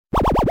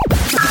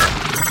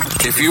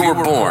If you were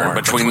born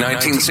between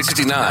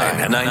 1969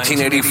 and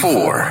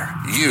 1984,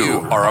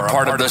 you are a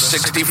part of the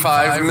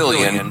 65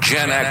 million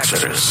Gen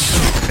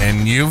Xers.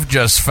 And you've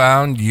just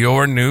found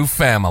your new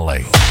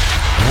family.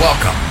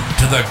 Welcome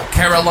to the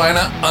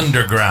Carolina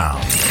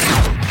Underground.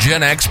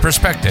 Gen X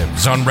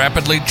perspectives on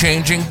rapidly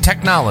changing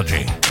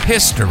technology,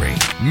 history,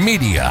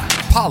 media,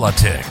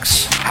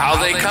 politics, how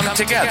they come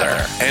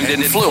together and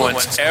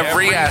influence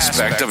every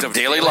aspect of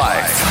daily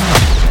life.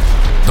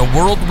 The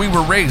world we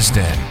were raised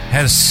in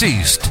has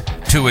ceased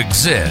to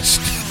exist,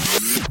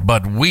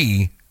 but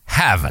we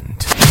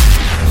haven't.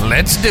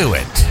 Let's do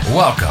it.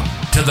 Welcome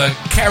to the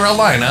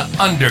Carolina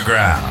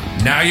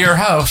Underground. Now your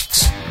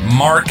hosts,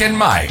 Mark and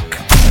Mike.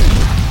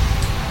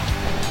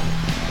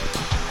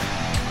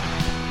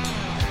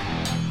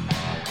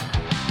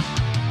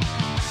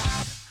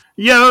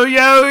 Yo,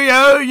 yo,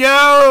 yo,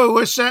 yo,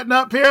 we're setting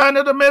up here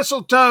under the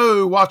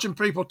mistletoe, watching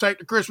people take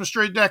the Christmas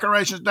tree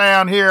decorations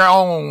down here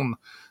on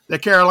the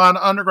Carolina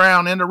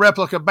Underground in the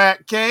replica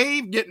Bat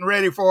Cave, getting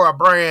ready for a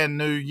brand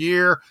new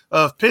year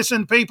of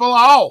pissing people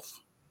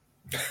off.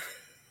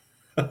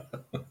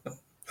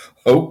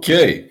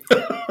 Okay.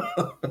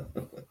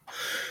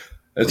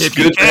 It's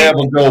good to have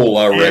a goal,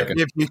 I reckon.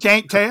 If you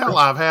can't tell,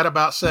 I've had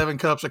about 7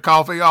 cups of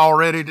coffee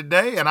already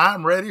today, and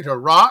I'm ready to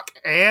rock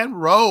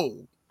and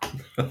roll.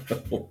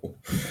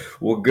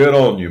 Well, good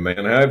on you,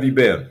 man. How have you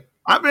been?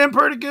 I've been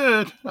pretty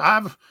good.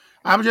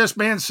 I've just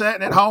been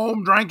sitting at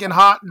home drinking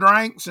hot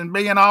drinks and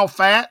being all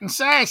fat and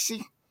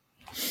sassy.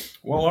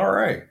 Well, all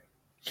right.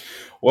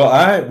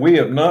 Well, we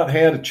have not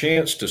had a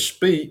chance to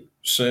speak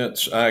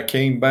since I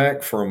came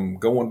back from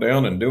going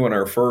down and doing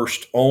our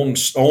first on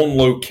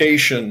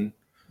location,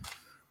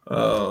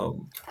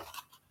 and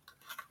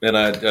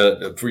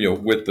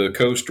with the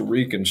Costa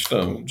Rican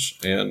stones,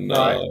 and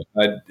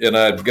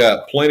I've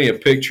got plenty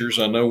of pictures.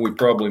 I know we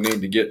probably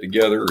need to get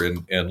together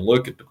and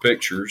look at the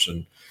pictures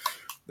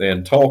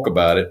and talk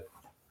about it.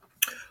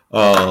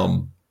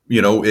 I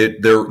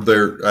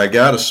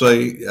got to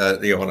say,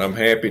 and I'm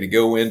happy to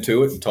go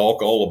into it and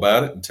talk all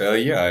about it and tell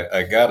you,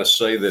 I got to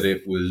say that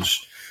it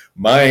was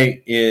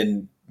my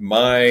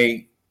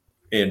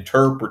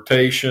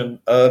interpretation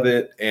of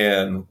it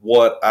and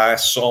what I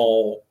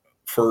saw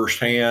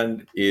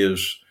firsthand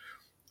is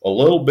a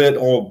little bit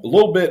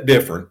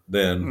different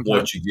than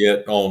what you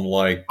get on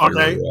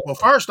Well,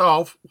 first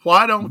off,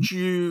 why don't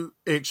you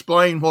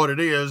explain what it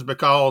is?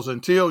 Because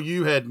until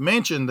you had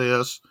mentioned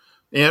this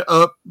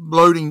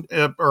upcoming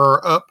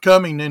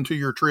into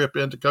your trip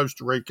into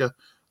Costa Rica,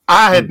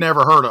 I had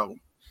never heard of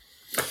them.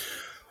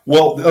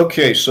 Well,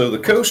 okay, so the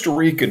Costa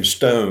Rican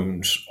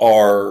stones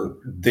are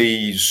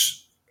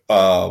these,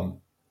 some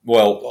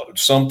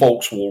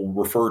folks will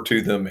refer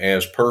to them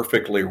as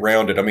perfectly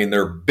rounded. I mean,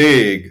 they're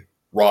big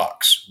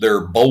rocks.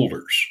 They're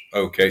boulders,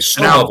 okay?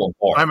 Some of them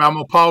are. I'm going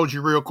to pause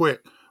you real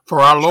quick. For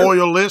our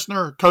loyal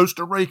listener,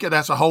 Costa Rica,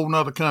 that's a whole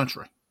nother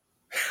country.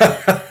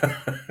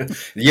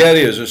 Yeah, it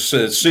is.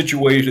 It's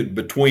situated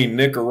between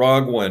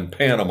Nicaragua and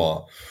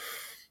Panama.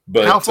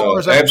 But how far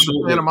is that from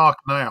the Panama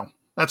Canal?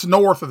 That's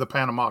north of the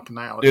Panama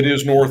Canal. It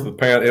is north of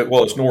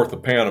it's north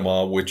of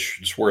Panama, which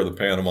is where the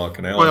Panama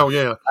Canal is. Well,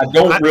 yeah. I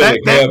don't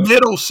that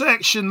middle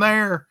section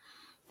there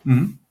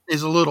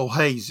is a little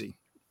hazy.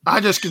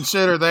 I just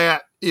consider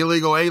that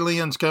illegal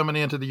aliens coming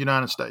into the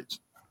United States.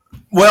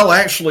 Well,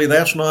 actually,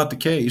 that's not the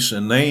case,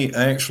 and they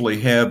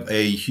actually have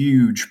a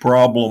huge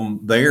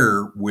problem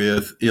there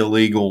with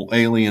illegal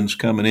aliens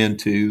coming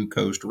into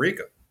Costa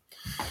Rica.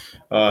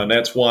 And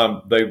that's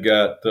why they've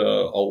got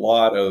a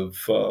lot of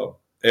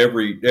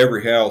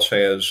every house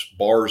has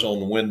bars on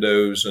the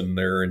windows, and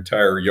their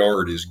entire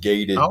yard is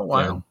gated. Oh, wow.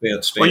 And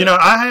fenced in. Well,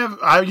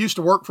 I used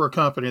to work for a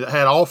company that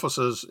had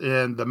offices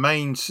in the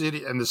main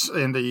city in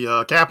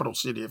the capital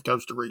city of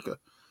Costa Rica.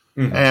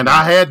 Mm-hmm. And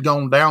I had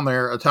gone down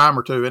there a time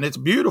or two, and it's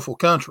beautiful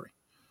country.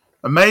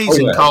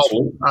 Amazing coffee.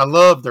 Absolutely. I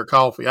love their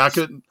coffee. I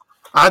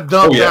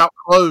dumped out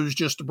clothes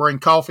just to bring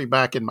coffee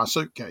back in my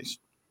suitcase.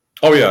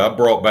 Oh yeah, I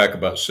brought back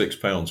about 6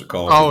 pounds of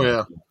coffee. Oh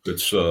yeah,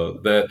 it's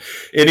that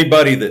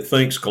anybody that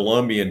thinks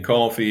Colombian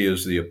coffee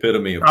is the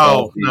epitome of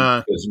coffee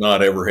has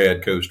not ever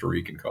had Costa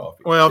Rican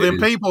coffee. Well, them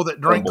people that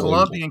drink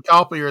Colombian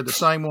coffee are the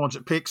same ones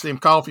that picks them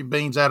coffee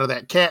beans out of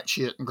that cat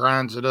shit and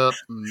grinds it up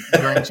and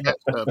drinks that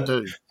stuff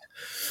too.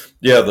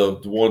 Yeah, the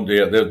one.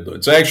 Yeah,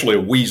 it's actually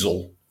a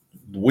weasel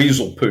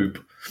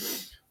poop.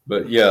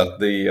 But yeah,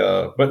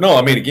 but no,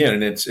 I mean,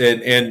 again,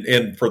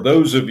 and for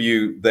those of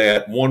you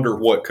that wonder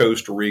what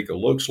Costa Rica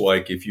looks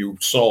like, if you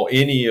saw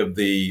any of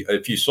the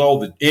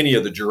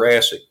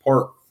Jurassic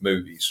Park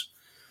movies,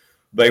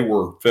 they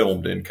were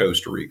filmed in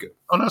Costa Rica.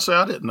 Oh, no,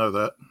 I didn't know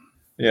that.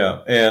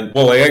 Yeah, and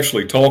well, they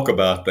actually talk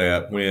about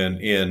that when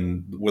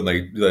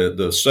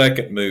the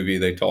second movie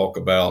they talk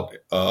about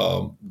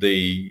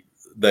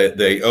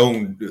they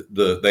owned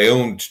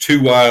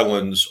 2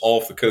 islands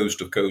off the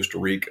coast of Costa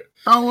Rica.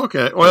 Oh,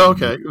 okay. Well,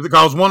 okay,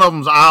 because one of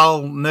them's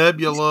Isle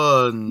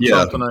Nebula and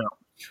something else.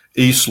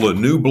 Isla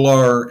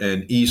Nublar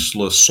and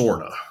Isla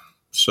Sorna.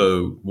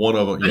 So one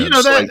of them, And, yeah,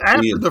 that Site B after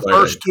and the Site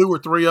first A. 2 or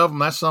 3 of them,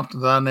 that's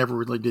something that I never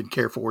really did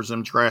care for, is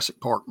them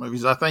Jurassic Park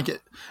movies. I think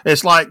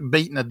it's like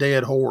beating a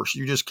dead horse.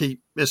 You just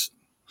keep it's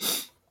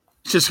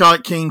just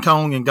like King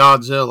Kong and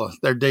Godzilla.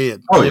 They're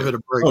dead. Oh Give yeah, it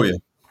a break. oh yeah.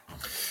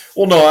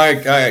 Well, no, I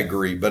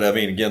agree, but I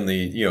mean, again,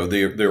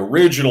 the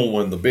original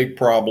one, the big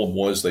problem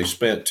was they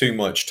spent too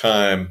much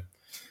time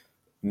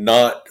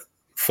not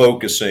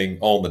focusing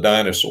on the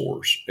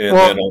dinosaurs, and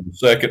Well, then on the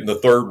second and the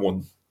third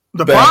one,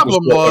 the that was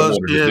problem what they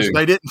wanted to is do.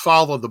 they didn't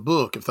follow the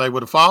book. If they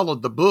would have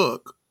followed the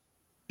book,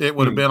 it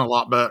would have Hmm. been a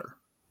lot better.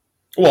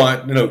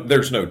 Well,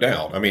 there's no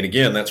doubt. I mean,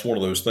 again, that's one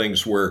of those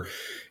things where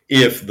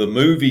if the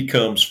movie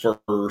comes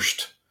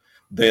first,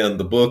 then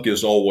the book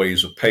is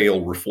always a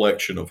pale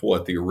reflection of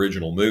what the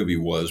original movie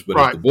was. But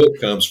if Right. the book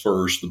comes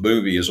first, the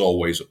movie is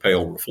always a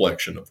pale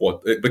reflection of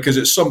because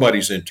it's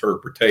somebody's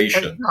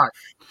interpretation Right.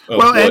 of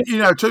Well, what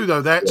and too,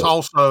 though,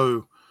 was.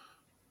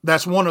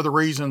 that's one of the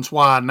reasons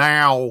why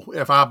now,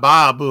 if I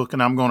buy a book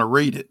and I'm going to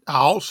read it, I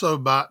also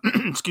buy,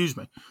 excuse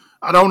me,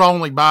 I don't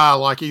only buy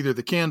like either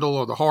the Kindle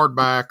or the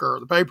hardback or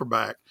the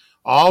paperback.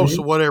 I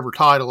also, Mhm. whatever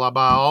title I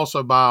buy, I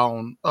also buy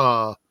on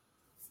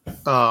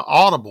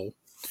Audible,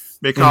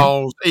 Mhm.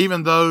 because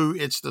even though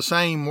it's the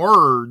same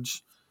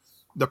words,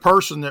 the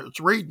person that's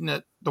reading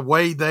it, the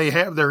way they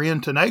have their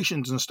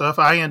intonations and stuff,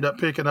 I end up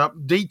picking up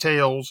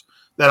details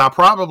that I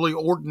probably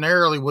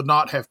ordinarily would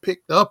not have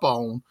picked up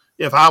on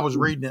if I was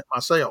reading it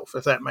myself,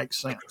 if that makes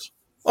sense.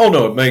 Oh,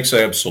 no, it makes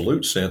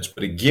absolute sense.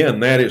 But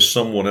again, that is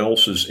someone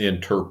else's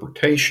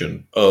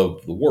interpretation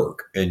of the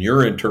work, and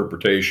your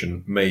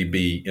interpretation may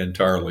be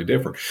entirely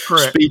different.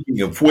 Correct.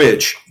 Speaking of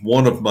which,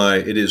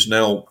 it is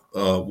now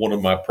one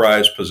of my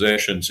prized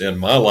possessions in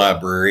my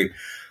library.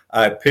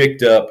 I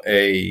picked up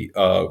a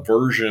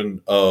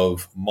version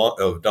of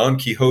Don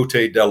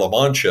Quixote de la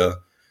Mancha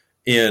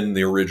in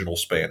the original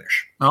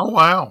Spanish. Oh,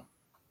 wow.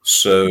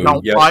 So,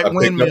 Don't yeah, fight I picked up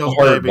windmills,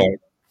 the baby. hardback.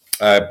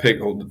 I pick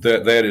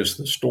that. That is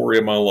the story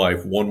of my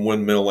life. One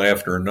windmill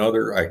after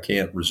another. I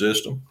can't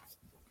resist them.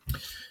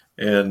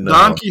 And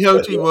Don but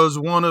Quixote was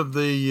one of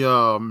the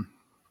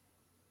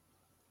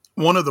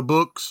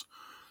books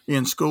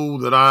in school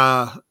that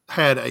I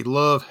had a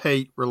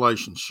love-hate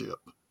relationship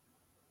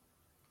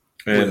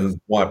with.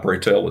 and why, pray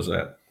tell, is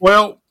that?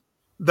 Well,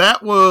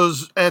 that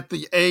was at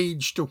the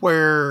age to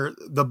where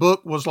the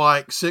book was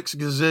like 6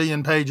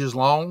 gazillion pages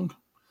long,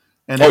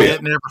 and Oh it yeah.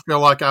 didn't ever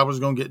feel like I was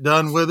going to get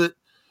done with it.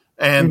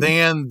 And Mhm.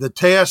 then the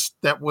test,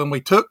 that when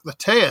we took the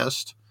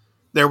test,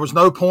 there was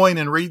no point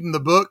in reading the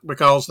book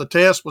because the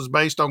test was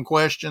based on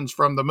questions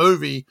from the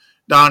movie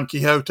Don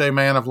Quixote,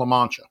 Man of La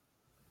Mancha.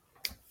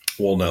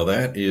 Well, now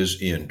that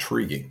is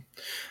intriguing.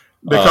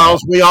 Uh,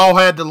 Because we all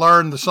had to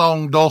learn the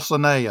song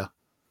Dulcinea.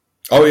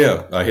 oh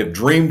yeah. I have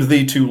dreamed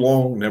thee too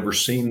long, never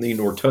seen thee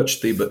nor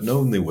touched thee, but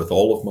known thee with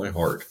all of my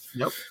heart.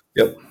 Yep.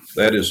 Yep.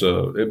 That is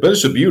but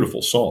it's a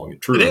beautiful song. It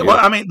truly Well,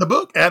 is. I mean, the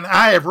book, and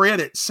I have read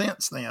it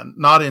since then,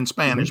 not in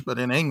Spanish, Mhm. but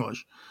in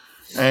English.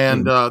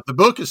 And Mhm. the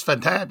book is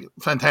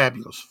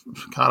fantabulous.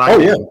 God, I Oh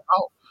can't yeah. even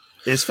talk.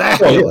 It's Oh yeah.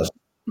 fabulous.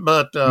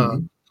 But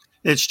Mhm.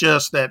 it's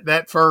just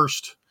that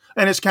first,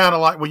 and it's kind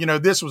of like, well,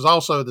 this was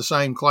also the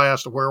same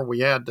class to where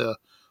we had to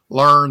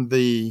learn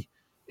the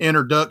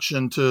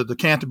introduction to the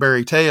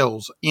Canterbury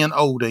Tales in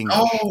Old English.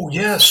 Oh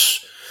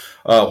yes.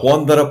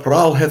 One that a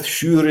prowl hath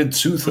shured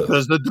sootha.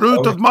 Because the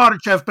root Oh, of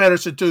March have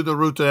perished to the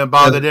root and yeah.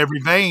 bothered every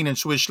vein and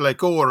swish like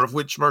core, of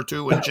which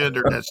virtue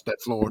engendered that's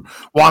that floor.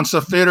 Once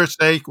a fitter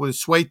sake with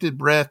sweated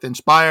breath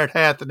inspired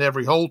hath in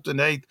every holt and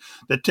eighth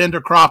the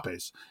tender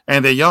croppes,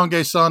 and the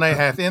youngest son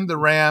hath in the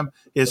ram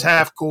his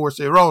half course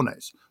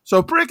erones.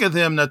 So pricketh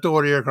him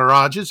notorious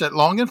garages that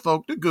longing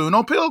folk to goon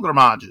on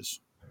pilgrimages.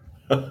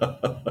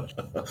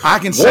 I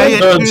can say Well it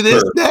done, to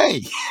this sir.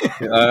 day.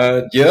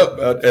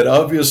 Yep, it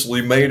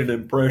obviously made an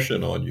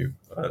impression on you.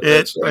 It,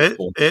 That's it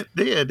excellent. it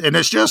did, and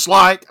it's just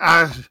like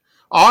I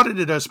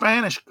audited a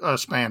Spanish.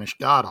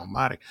 God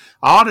Almighty,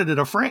 I audited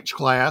a French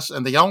class,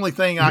 and the only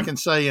thing I Mhm. can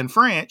say in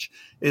French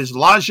is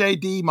 "La j'ai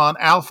dit mon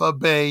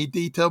alphabet,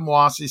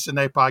 dites-moi si ce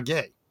n'est pas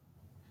gay."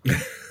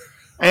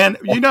 And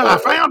I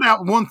found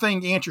out one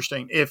thing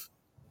interesting. If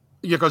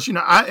because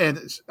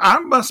I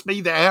must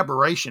be the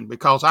aberration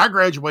because I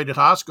graduated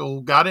high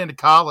school, got into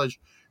college,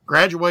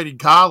 graduated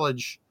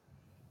college,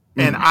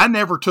 and Mhm. I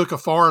never took a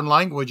foreign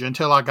language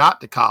until I got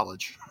to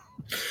college.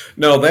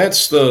 No,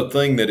 that's the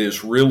thing that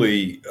is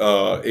really,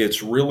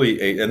 it's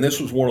really, and this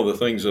was one of the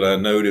things that I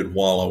noted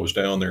while I was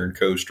down there in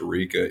Costa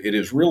Rica. It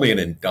is really an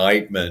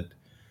indictment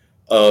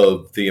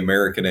of the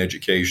American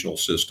educational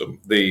system.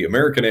 The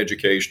American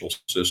educational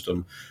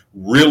system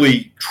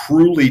really,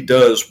 truly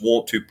does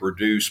want to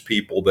produce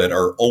people that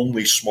are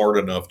only smart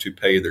enough to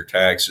pay their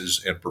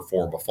taxes and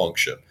perform a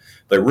function.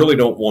 They really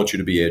don't want you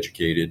to be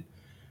educated.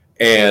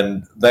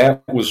 And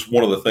that was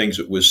one of the things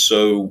that was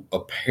so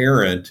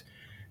apparent,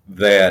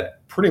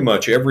 that pretty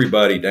much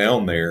everybody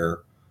down there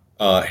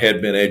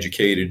had been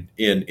educated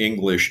in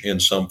English in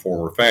some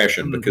form or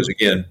fashion. Because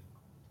Mm-hmm. again,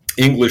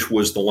 English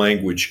was the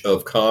language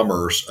of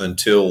commerce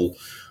until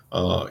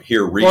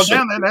here Well, recently.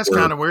 down there, that's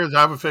kind of weird.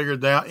 I would figure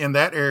down in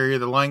that area,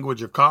 the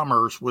language of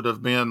commerce would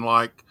have been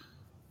like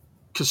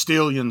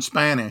Castilian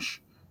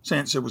Spanish,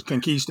 since it was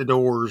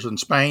conquistadors in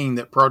Spain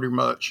that pretty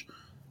much.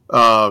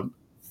 Uh,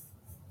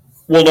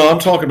 Well, no, I'm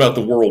talking about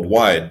the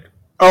worldwide.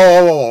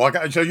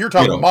 Okay. So you're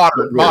talking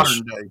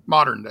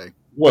modern day.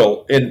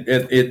 Well,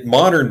 in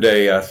modern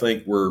day, I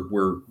think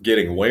we're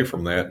getting away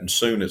from that, and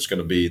soon it's going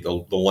to be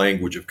the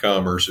language of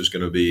commerce is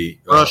going to be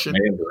Russian,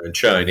 Mandarin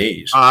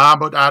Chinese.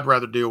 but I'd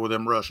rather deal with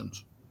them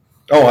Russians.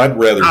 Oh, I'd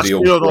rather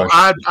deal with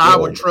Russians. I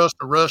would trust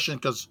a Russian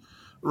because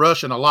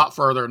Russian a lot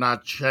further than I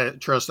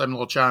trust them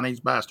little Chinese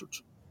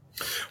bastards.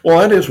 Well,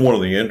 that is one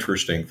of the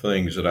interesting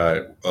things that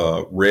I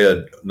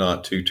read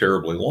not too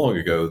terribly long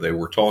ago. They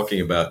were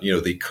talking about,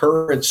 the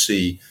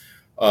currency,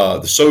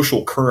 the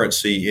social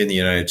currency in the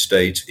United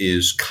States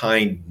is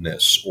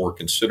kindness, or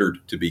considered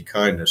to be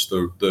kindness.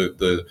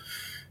 The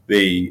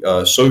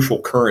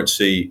social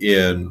currency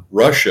in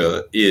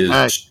Russia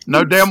is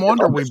no damn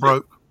wonder we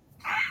broke.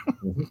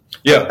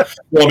 Yeah.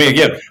 Well, I mean,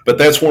 again, but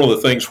that's one of the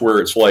things where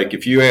it's like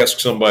if you ask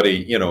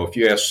somebody,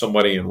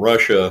 in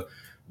Russia,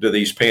 do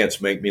these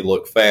pants make me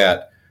look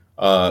fat?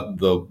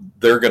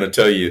 They're going to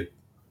tell you,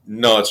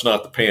 no, it's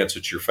not the pants,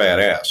 it's your fat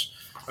ass.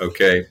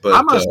 Okay, but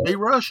I must be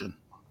Russian.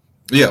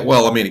 Yeah,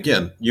 well, I mean,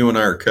 again, you and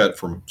I are cut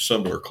from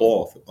similar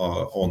cloth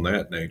on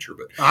that nature.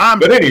 But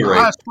at any rate,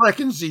 I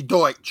sprechen Sie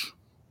Deutsch,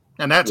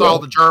 and that's all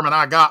the German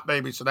I got,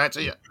 baby. So that's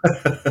it.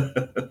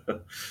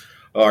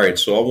 All right,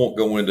 so I won't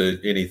go into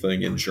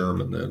anything in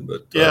German then.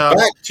 But back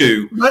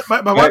to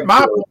what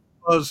my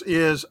point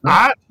is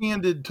I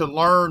tended to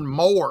learn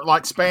more,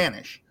 like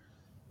Spanish.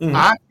 Mm-hmm.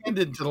 I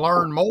tended to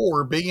learn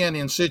more being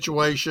in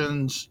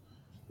situations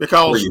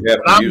because when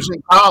I was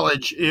in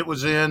college, it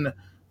was in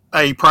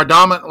a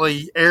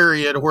predominantly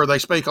area where they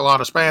speak a lot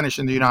of Spanish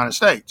in the United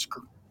States.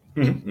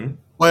 Mm-hmm.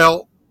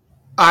 Well,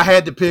 I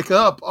had to pick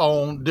up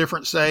on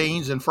different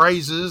sayings and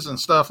phrases and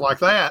stuff like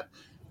that.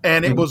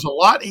 And it was a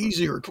lot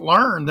easier to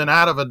learn than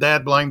out of a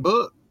dad blame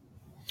book.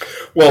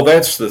 Well,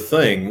 that's the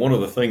thing. One of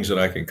the things that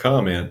I can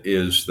comment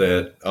is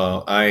that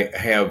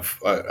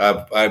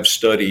I've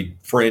studied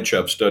French,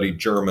 I've studied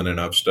German, and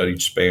I've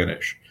studied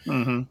Spanish.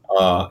 Mm-hmm.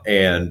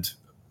 And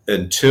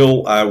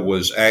until I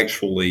was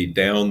actually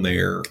down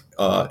there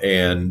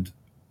and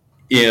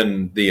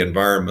in the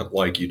environment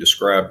like you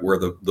described, where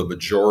the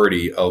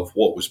majority of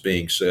what was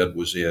being said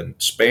was in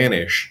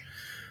Spanish,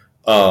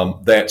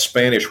 that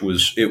Spanish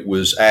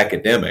was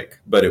academic,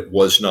 but it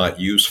was not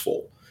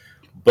useful.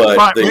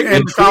 But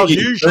because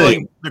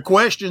usually the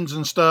questions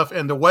and stuff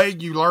and the way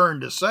you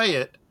learn to say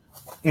it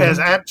has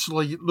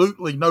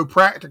absolutely no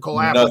practical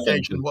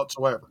application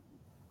whatsoever.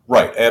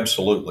 Right,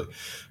 absolutely.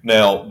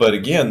 Now, but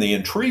again, the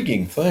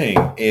intriguing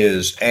thing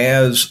is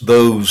as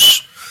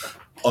those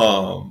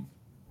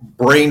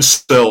brain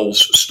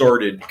cells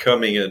started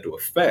coming into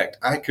effect,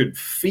 I could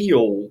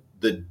feel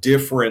the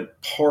different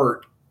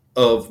part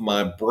of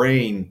my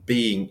brain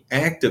being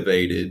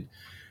activated.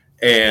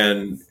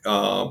 And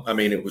I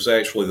mean, it was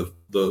actually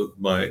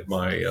my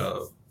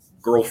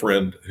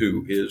girlfriend,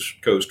 who is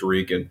Costa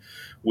Rican,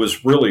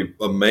 was really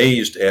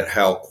amazed at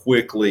how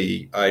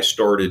quickly I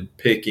started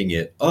picking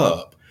it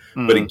up.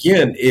 Mm. But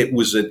again,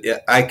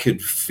 I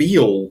could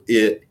feel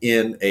it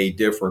in a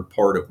different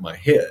part of my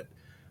head.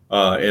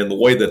 And the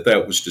way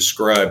that was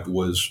described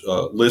was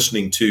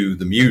listening to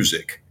the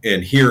music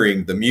and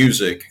hearing the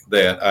music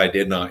that I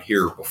did not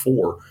hear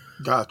before.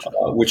 Gotcha.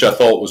 Which I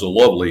thought was a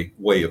lovely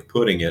way of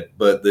putting it.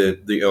 But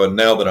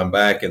now that I'm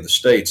back in the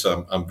States,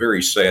 I'm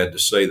very sad to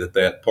say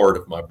that part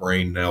of my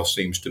brain now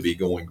seems to be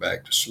going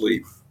back to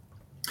sleep.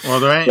 Well,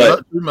 there ain't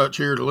too much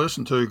here to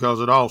listen to because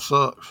it all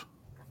sucks.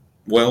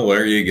 Well,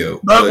 there you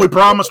go. But we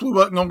promised we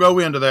wasn't going to go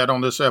into that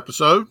on this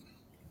episode.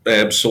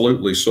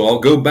 Absolutely. So I'll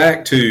go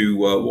back to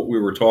what we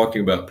were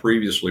talking about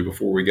previously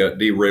before we got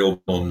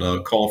derailed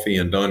on coffee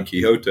and Don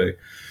Quixote.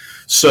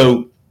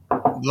 So,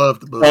 love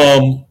the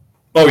book.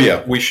 Oh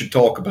yeah, we should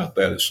talk about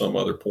that at some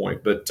other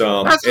point. But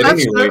that's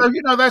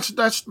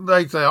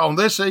like on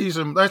this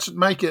season. Let's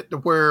make it to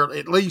where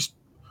at least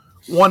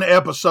one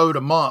episode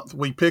a month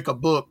we pick a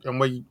book and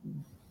we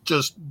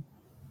just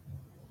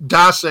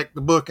dissect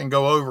the book and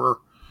go over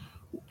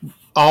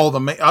all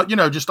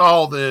the just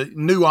all the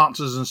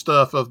nuances and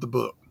stuff of the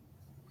book.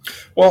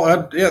 Well,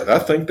 I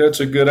think that's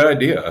a good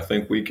idea. I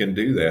think we can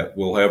do that.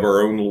 We'll have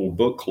our own little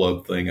book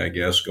club thing, I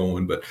guess,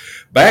 going. But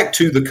back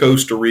to the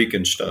Costa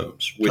Rican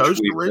stones, which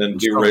we've been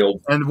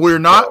derailed. And we're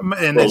not,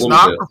 and it's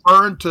not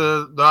referring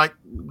to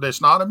it's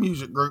not a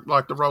music group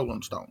like the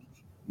Rolling Stones.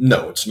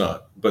 No, it's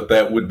not. But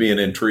that would be an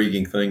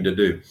intriguing thing to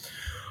do.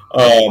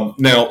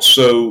 Now,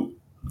 so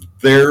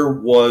there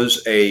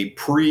was a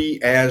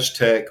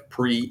pre-Aztec,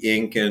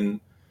 pre-Incan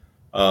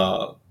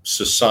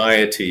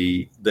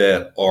society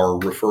that are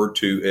referred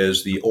to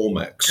as the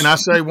Olmecs. Can I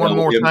say one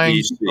more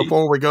thing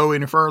before we go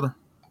any further?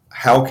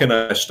 How can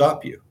I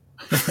stop you?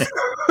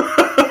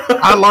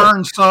 I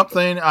learned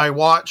something. I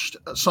watched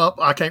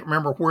something. I can't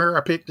remember where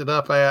I picked it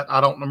up at.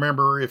 I don't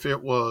remember if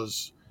it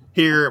was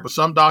here. It was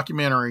some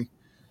documentary.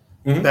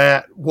 Mhm.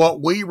 that what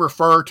we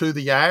refer to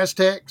the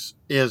Aztecs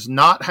is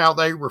not how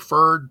they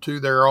referred to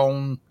their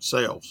own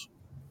selves.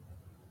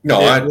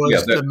 No, It yeah,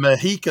 was the that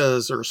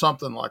Mexicas or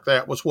something like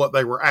that was what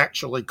they were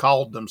actually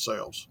called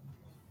themselves.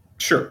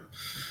 sure.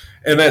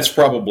 And that's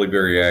probably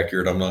very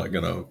accurate. I'm not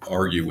going to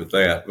argue with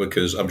that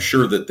because I'm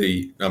sure that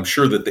the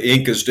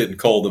Incas didn't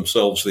call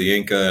themselves the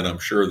Inca, and I'm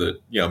sure that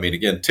I mean,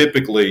 again,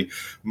 typically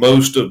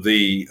most of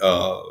the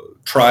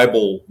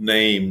tribal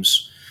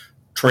names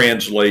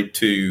translate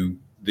to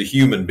the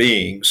human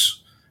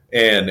beings,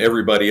 and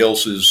everybody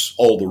else is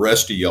all the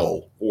rest of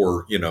y'all,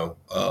 or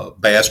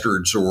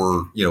bastards,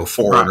 or Right.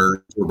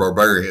 foreigners or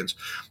barbarians.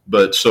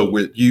 But so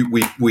with you,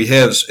 we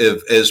have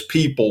as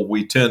people,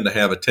 we tend to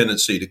have a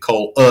tendency to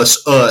call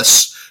us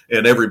us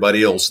and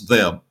everybody else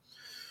them.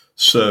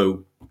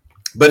 So,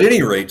 but at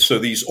any rate, so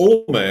these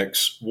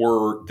Olmecs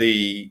were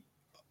the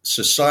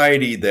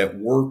society that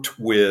worked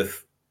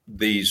with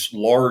these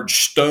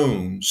large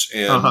stones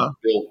and Uh-huh.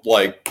 built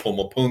like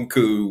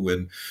Pumapunku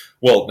and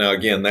well, now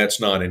again, that's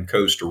not in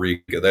Costa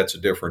Rica, that's a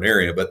different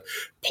area, but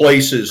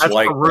places That's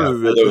like that Peru, where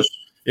isn't it? those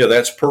yeah,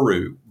 that's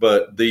Peru.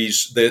 But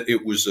these that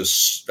it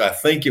was I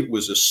think it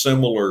was a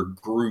similar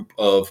group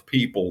of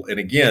people. And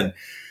again,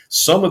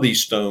 some of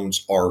these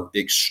stones are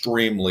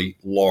extremely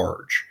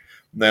large.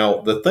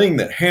 Now, the thing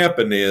that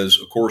happened is,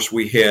 of course,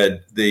 we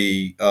had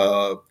the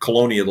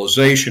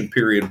colonialization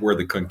period where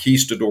the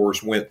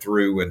conquistadors went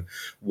through and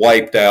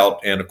wiped out,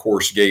 and of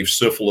course, gave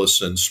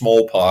syphilis and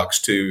smallpox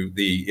to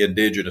the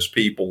indigenous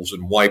peoples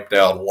and wiped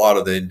out a lot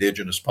of the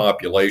indigenous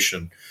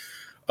population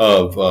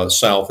of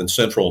South and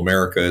Central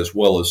America as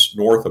well as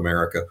North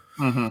America.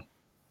 Mm-hmm.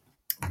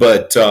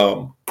 But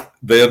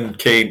then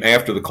came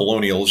after the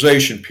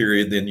colonialization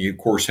period. Then you, of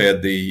course,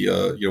 had the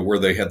where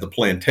they had the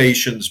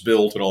plantations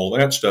built and all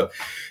that stuff,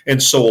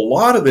 and so a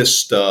lot of this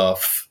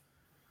stuff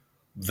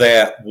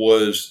that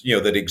was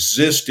that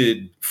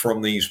existed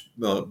from these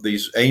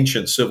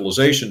ancient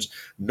civilizations,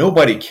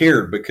 nobody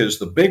cared because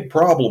the big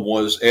problem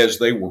was as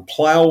they were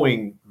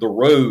plowing the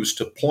rows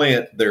to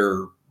plant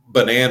their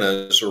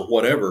bananas or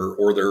whatever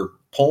or their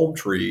palm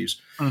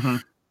trees, Mm-hmm.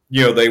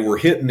 they were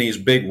hitting these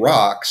big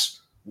rocks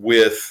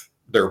with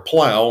their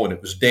plow and it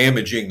was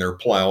damaging their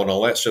plow and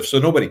all that stuff. So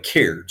nobody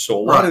cared. So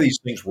a lot Right. of these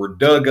things were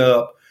dug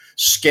up,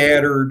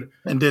 scattered.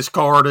 And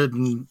discarded,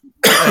 and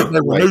they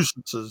were Right.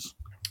 nuisances.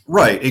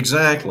 Right,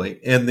 exactly.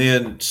 And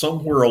then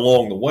somewhere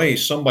along the way,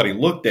 somebody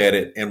looked at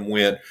it and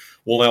went,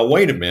 well, now,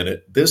 wait a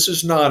minute. This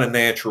is not a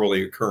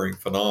naturally occurring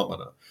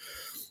phenomena.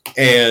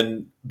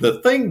 And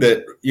the thing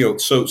that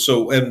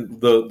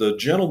and the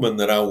gentleman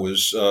that I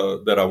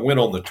went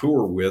on the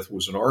tour with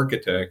was an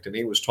architect, and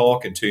he was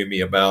talking to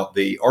me about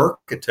the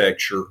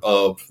architecture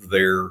of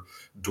their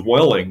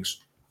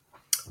dwellings,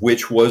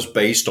 which was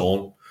based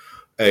on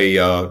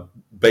a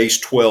base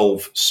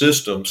 12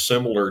 system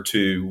similar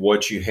to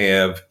what you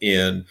have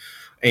in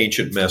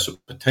ancient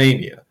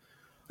Mesopotamia,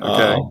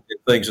 Okay.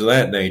 things of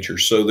that nature.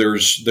 So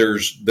there's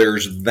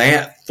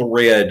that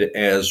thread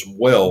as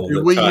well Do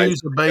that we ties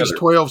use the base together.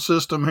 12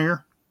 system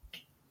here?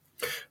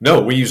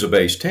 No, we use a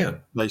base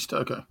 10.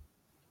 Okay.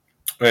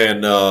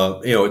 And,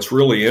 it's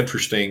really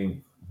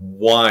interesting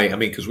why. I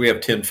mean, because we have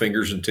 10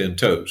 fingers and 10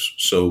 toes.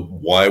 So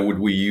why would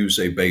we use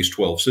a base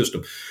 12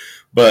 system?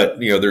 But,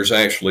 there's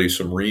actually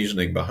some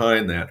reasoning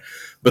behind that.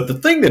 But the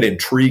thing that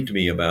intrigued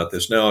me about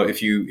this now,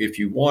 if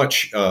you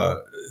watch some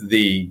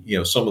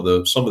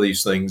of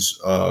these things,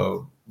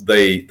 some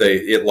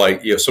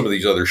of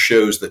these other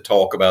shows that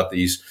talk about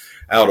these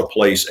out of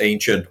place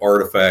ancient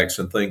artifacts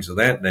and things of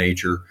that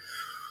nature,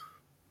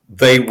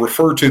 they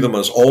refer to them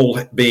as all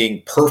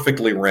being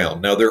perfectly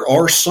round. Now, there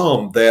are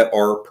some that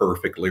are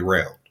perfectly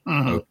round.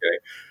 Mm-hmm. Okay.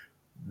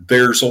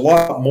 There's a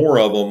lot more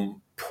of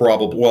them,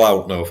 probably. Well, I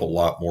don't know if a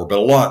lot more,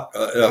 but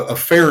a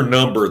fair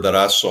number that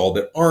I saw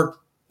that aren't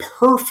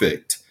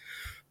perfect.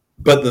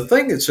 But the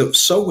thing that's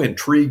so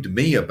intrigued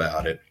me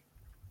about it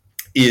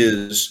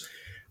is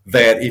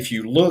that if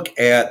you look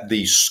at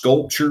the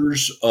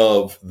sculptures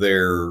of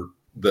the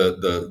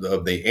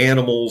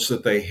animals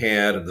that they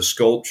had and the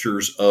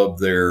sculptures of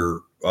their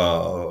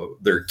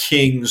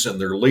kings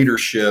and their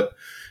leadership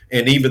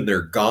and even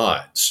their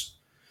gods,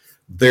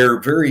 they're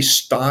very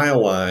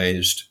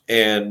stylized,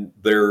 and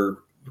they're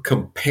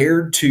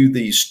compared to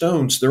these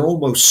stones, they're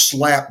almost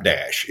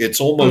slapdash. It's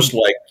almost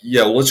like,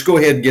 yeah, let's go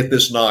ahead and get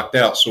this knocked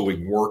out so we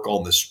can work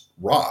on this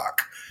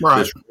rock, Right.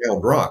 this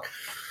round rock.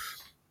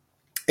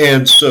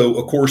 And so,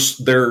 of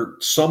course,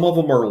 some of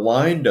them are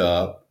lined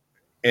up,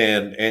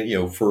 and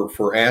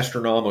for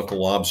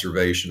astronomical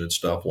observation and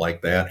stuff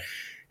like that.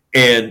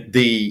 And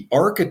the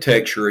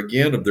architecture,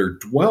 again, of their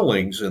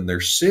dwellings and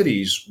their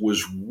cities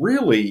was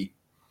really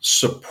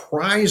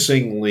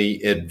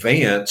surprisingly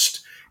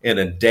advanced and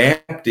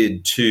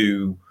adapted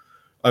to.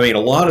 I mean, a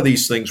lot of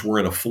these things were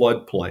in a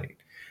floodplain.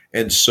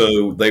 And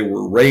so they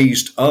were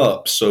raised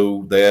up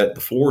so that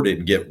the floor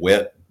didn't get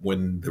wet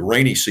when the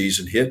rainy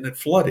season hit and it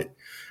flooded.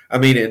 I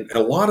mean, and a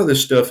lot of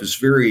this stuff is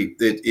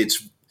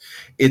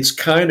it's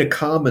kind of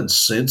common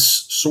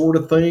sense sort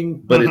of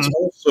thing, but it's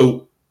Mm-hmm.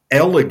 also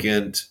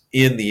elegant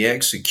in the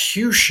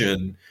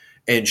execution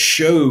and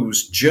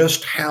shows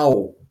just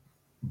how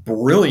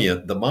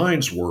brilliant the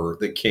minds were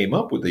that came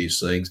up with these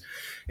things.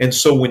 And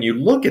so when you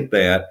look at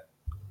that,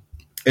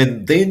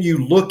 and then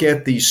you look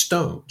at these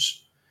stones,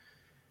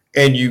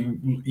 and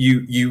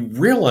you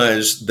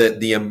realize that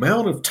the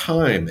amount of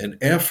time and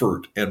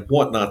effort and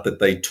whatnot that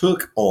they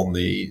took on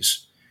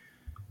these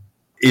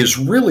is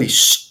really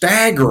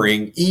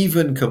staggering,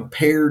 even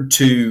compared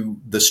to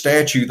the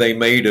statue they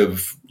made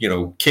of,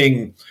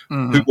 King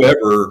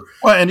whoever.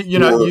 Well, and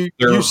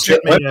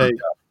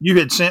you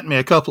had sent me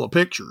a couple of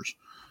pictures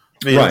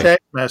via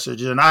text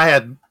message, and I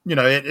had,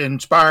 it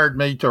inspired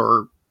me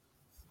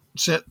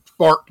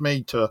sparked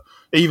me to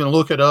even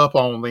look it up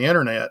on the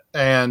internet.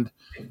 And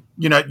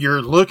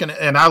you're looking at,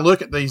 and I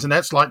look at these, and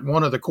that's like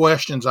one of the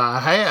questions I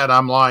had.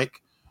 I'm like,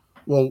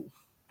 well,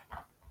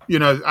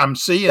 I'm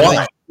seeing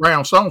these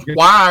round stones.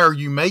 Why are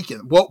you making?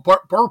 What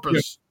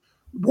purpose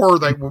were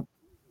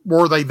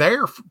they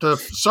there to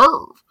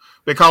serve?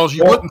 Because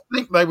you wouldn't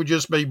think they would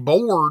just be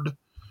bored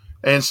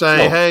and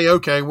say, "Hey,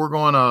 okay, we're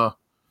going to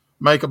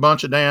make a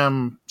bunch of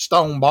damn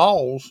stone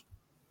balls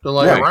to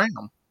lay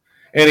around."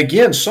 And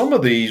again, some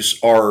of these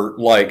are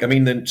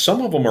then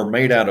some of them are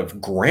made out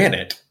of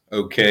granite.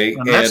 Okay,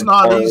 and that's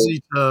not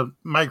easy to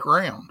make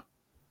round.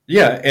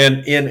 Yeah,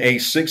 and in a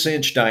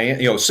 6-inch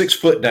diameter, 6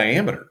 foot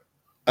diameter.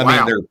 I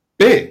mean, they're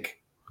big.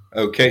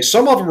 Okay,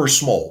 some of them are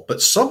small, but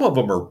some of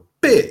them are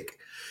big.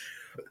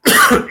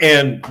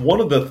 And one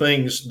of the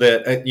things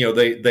that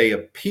they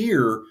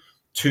appear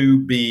to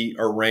be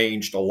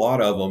arranged, a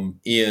lot of them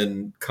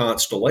in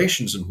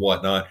constellations and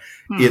whatnot.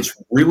 It's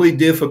really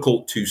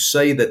difficult to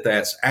say that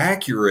that's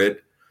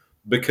accurate.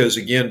 Because,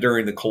 again,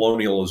 during the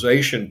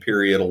colonialization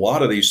period, a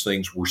lot of these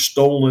things were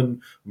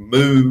stolen,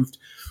 moved.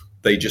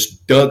 They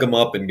just dug them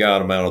up and got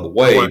them out of the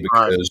way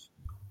because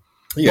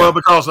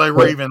they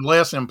were even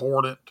less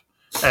important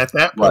at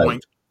that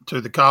point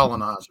to the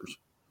colonizers.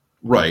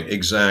 Right,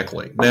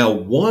 exactly. Now,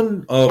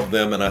 one of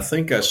them, and I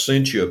think I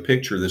sent you a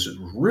picture of this, is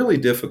really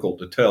difficult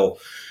to tell.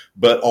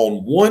 But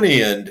on one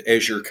end,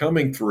 as you're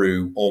coming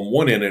through, on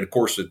one end, and of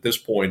course, at this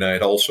point, I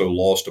had also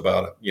lost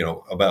about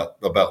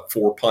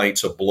 4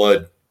 pints of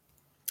blood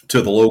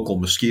to the local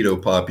mosquito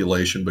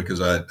population because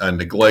I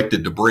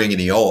neglected to bring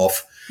any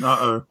off.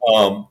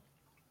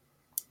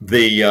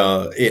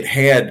 It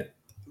had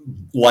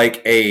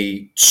like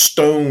a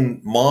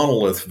stone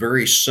monolith,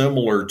 very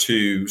similar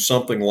to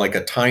something like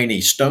a tiny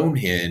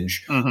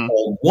Stonehenge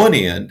on one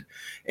end.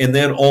 And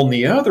then on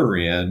the other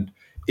end,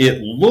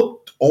 it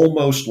looked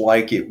almost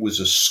like it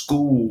was a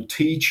school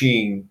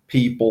teaching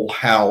people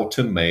how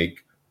to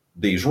make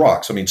these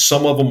rocks. I mean,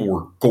 some of them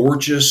were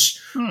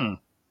gorgeous,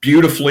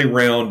 beautifully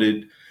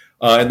rounded.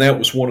 And that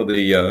was one of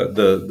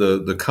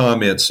the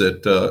comments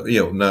that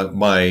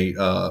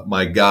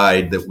my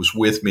guide that was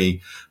with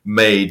me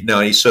made.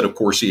 Now he said, of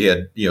course, he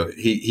had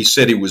he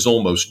said he was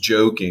almost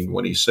joking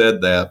when he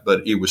said that,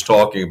 but he was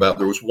talking about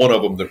there was one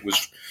of them that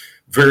was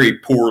very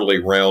poorly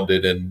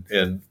rounded,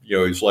 and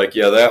he's like,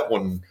 yeah, that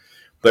one.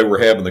 They were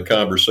having the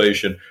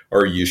conversation.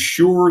 Are you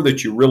sure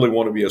that you really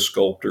want to be a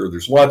sculptor?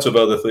 There's lots of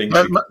other things.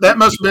 That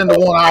must have been the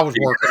one I was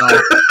working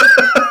on.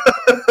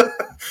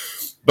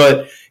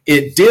 But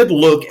it did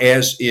look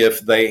as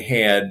if they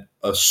had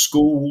a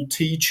school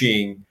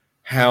teaching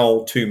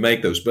how to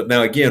make those. But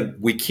now, again,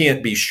 we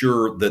can't be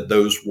sure that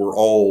those were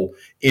all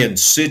in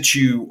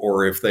situ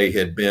or if they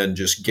had been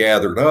just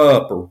gathered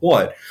up or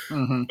what.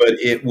 But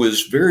it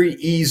was very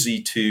easy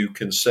to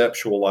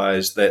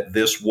conceptualize that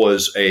this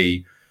was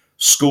a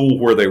school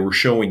where they were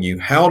showing you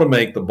how to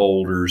make the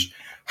boulders,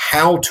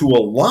 how to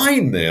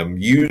align them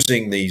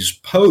using these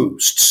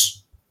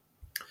posts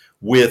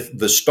with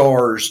the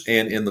stars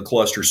and in the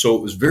cluster. So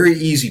it was very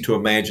easy to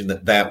imagine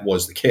that that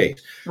was the case.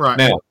 Right.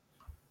 Now,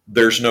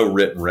 there's no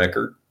written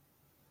record.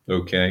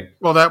 Okay.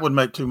 Well, that would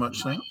make too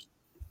much sense.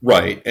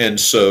 Right. And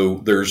so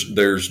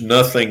there's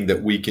nothing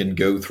that we can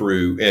go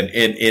through. And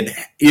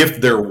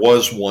if there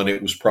was one,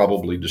 it was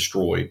probably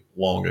destroyed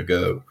long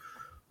ago.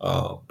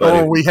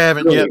 But we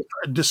haven't yet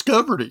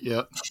discovered it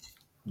yet.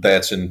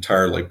 That's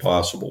entirely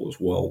possible as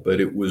well. But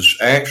it was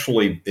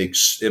actually,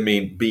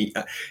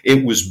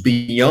 it was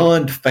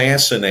beyond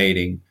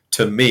fascinating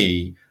to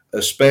me,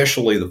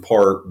 especially the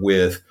part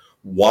with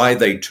why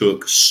they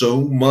took so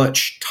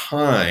much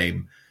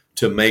time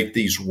to make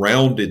these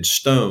rounded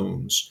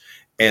stones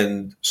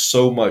and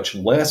so much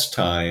less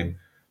time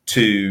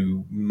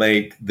to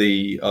make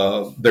the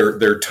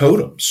their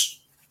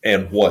totems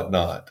and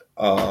whatnot.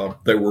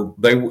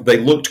 They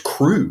looked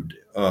crude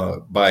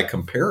by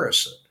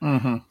comparison,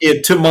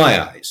 to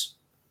my eyes.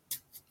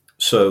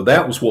 So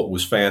that was what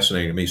was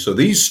fascinating to me. So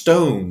these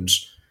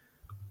stones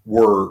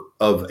were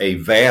of a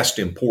vast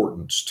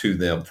importance to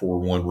them for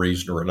one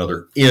reason or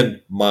another,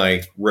 in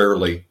my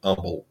rarely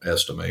humble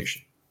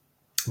estimation.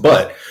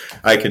 But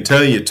I can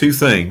tell you two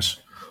things.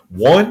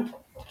 One,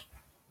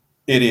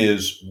 it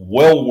is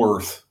well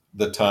worth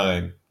the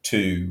time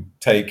to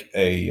take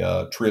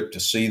a trip to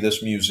see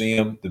this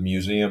museum. The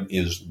museum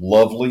is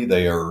lovely.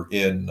 They are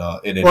in.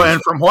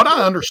 And from what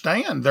I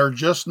understand, they're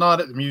just not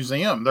at the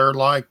museum. They're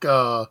like,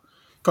 because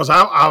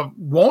I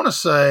want to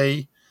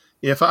say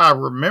if I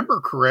remember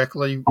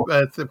correctly,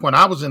 when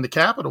I was in the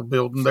Capitol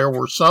building, there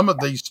were some of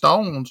these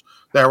stones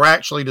that were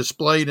actually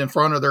displayed in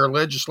front of their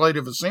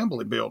legislative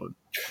assembly building.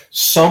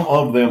 Some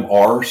of them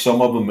are,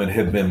 some of them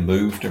have been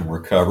moved and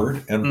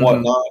recovered and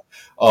whatnot.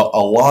 A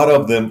lot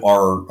of them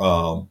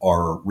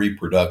are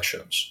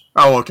reproductions.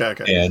 Oh, okay.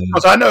 And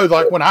Because I know,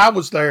 like when I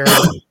was there,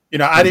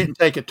 I didn't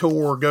take a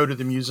tour or go to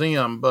the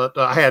museum, but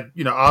I had,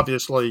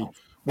 obviously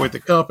with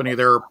the company,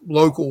 there are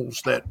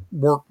locals that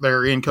work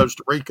there in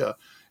Costa Rica.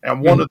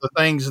 And one of the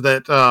things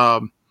that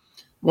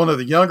one of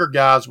the younger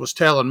guys was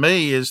telling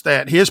me is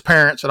that his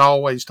parents had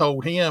always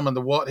told him, and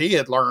what he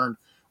had learned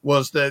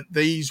was that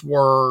these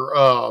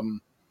were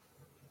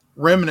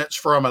remnants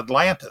from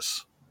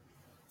Atlantis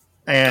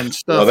and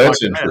stuff. well,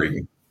 that's like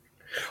intriguing.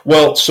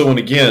 Well, so and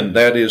again,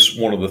 that is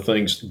one of the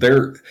things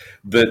there.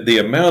 The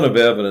amount of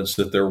evidence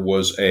that there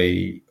was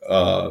is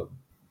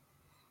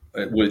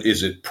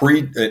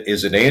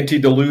it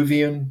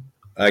antediluvian?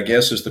 I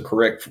guess is the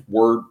correct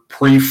word.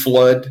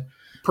 Pre-flood.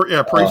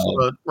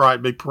 Pre-flood,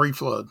 right? Be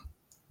pre-flood,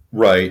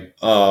 right?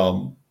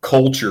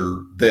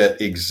 Culture that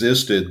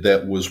existed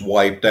that was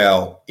wiped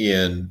out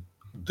in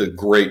the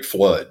Great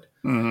Flood.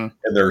 Mm-hmm.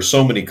 And there are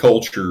so many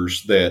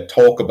cultures that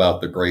talk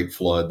about the Great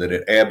Flood that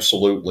it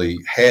absolutely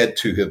had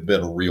to have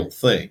been a real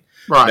thing.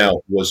 Right.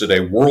 Now, was it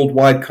a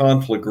worldwide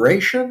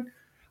conflagration?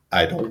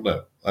 I don't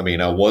know. I mean,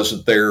 I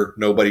wasn't there.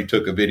 Nobody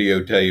took a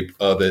videotape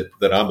of it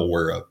that I'm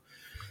aware of.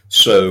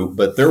 So,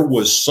 but there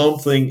was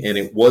something, and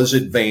it was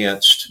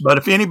advanced. But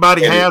if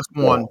anybody has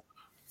one,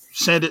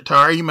 send it to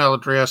our email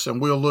address,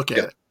 and we'll look at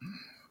it.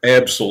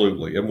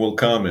 Absolutely, and we'll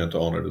comment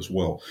on it as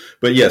well.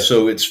 But yeah,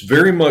 so it's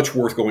very much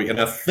worth going.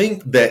 And I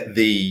think that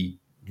the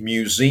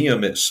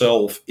museum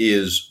itself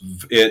is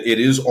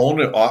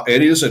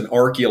an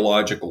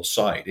archaeological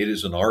site. It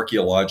is an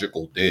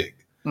archaeological dig,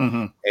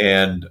 and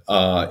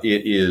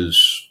it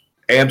is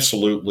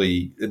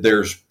absolutely.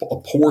 There's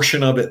a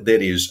portion of it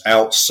that is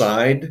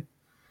outside.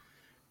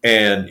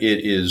 And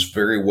it is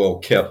very well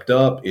kept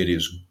up. It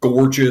is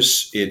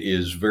gorgeous. It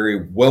is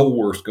very well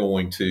worth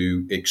going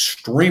to,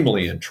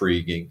 extremely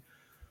intriguing.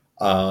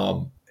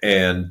 So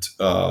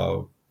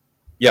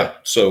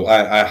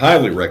I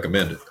highly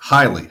recommend it.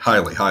 Highly,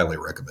 highly, highly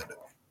recommend it.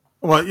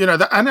 Well,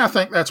 and I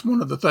think that's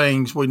one of the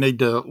things we need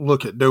to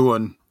look at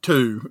doing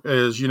too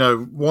is,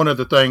 one of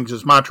the things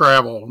is my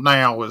travel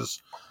now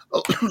is,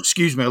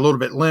 excuse me, a little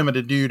bit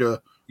limited due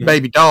to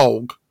baby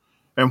dog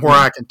and where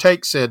I can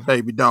take said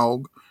baby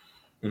dog.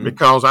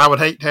 Because I would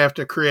hate to have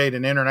to create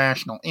an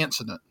international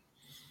incident.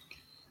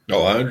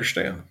 Oh, I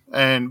understand.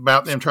 And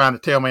about them trying to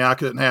tell me I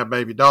couldn't have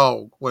baby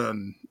dog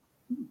when,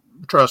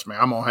 trust me,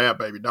 I'm going to have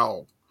baby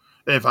dog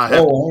if I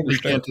have to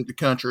sneak into the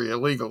country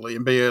illegally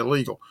and be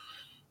illegal.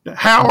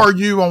 How are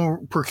you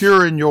on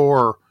procuring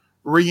your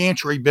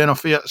reentry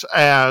benefits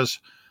as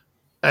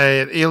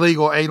an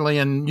illegal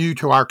alien new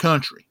to our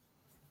country?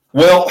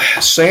 Well,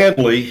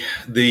 sadly,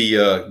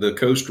 the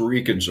Costa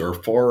Ricans are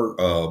far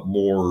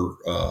more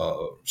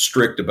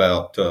strict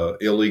about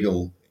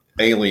illegal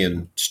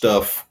alien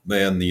stuff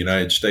than the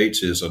United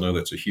States is. I know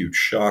that's a huge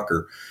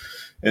shocker.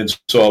 And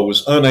so I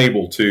was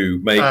unable to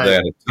make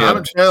that attempt.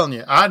 I'm telling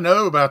you, I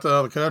know about the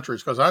other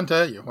countries because I can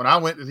tell you, when I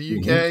went to the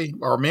UK,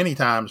 or many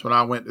times when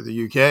I went to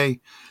the UK,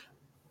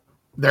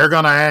 they're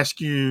going to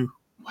ask you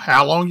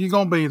how long you're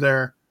going to be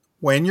there,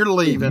 when you're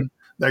leaving.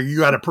 You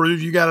got to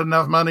prove you got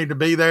enough money to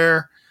be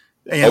there.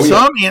 And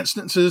some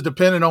instances,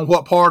 depending on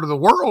what part of the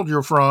world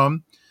you're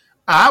from,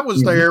 I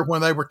was there when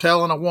they were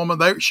telling a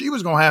woman she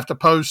was going to have to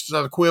post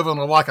the equivalent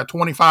of like a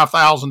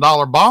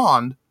 $25,000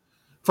 bond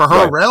for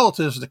her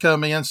relatives to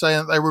come in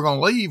saying that they were going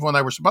to leave when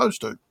they were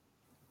supposed to.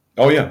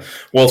 Oh, yeah.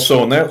 Well,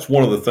 and that's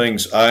one of the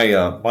things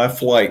my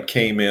flight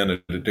came in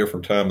at a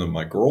different time than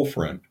my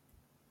girlfriend.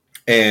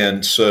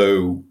 And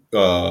so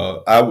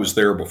I was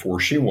there before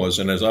she was.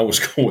 And as I was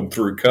going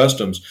through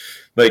customs,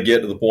 they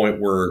get to the point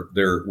where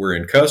we're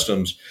in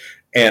customs,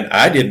 and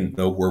I didn't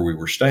know where we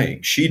were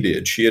staying. She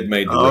did. She had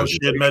made the reservations.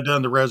 She had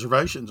done the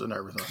reservations and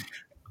everything.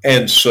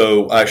 And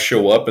so I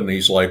show up, and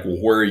he's like, "Well,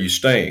 where are you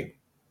staying?"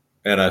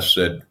 And I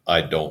said,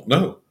 "I don't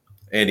know."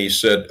 And he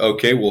said,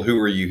 "Okay, well, who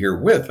are you here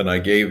with?" And I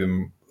gave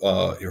him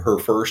her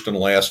first and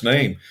last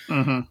name.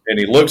 And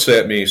he looks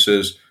at me, he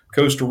says,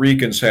 "Costa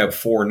Ricans have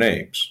 4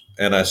 names."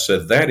 And I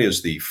said, "That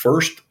is the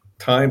first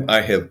time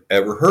I have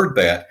ever heard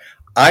that.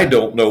 I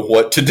don't know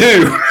what to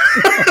do."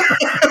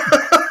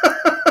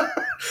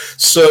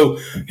 So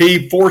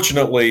he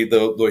fortunately,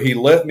 he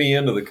let me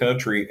into the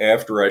country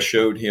after I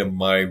showed him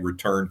my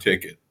return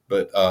ticket.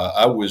 But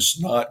I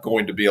was not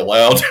going to be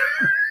allowed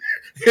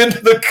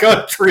into the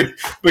country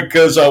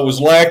because I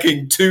was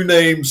lacking 2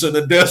 names and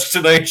a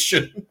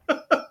destination.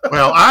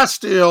 Well, I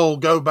still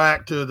go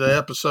back to the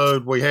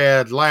episode we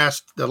had the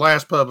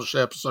last published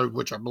episode,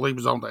 which I believe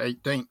was on the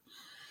 18th.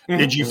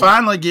 Did you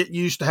finally get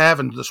used to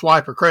having to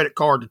swipe a credit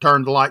card to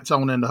turn the lights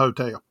on in the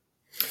hotel?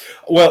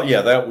 Well,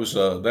 yeah, that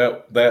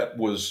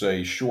was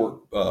a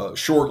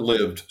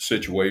short-lived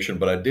situation,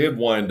 but I did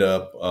wind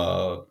up.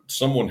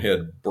 Someone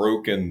had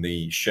broken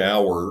the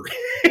shower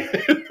in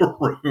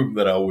the room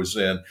that I was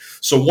in.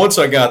 So once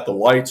I got the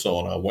lights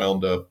on, I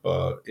wound up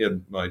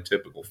in my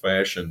typical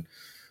fashion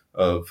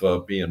of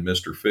being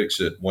Mister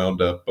Fix-It.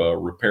 Wound up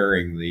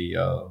repairing Did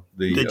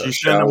the you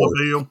send them a shower.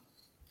 bill?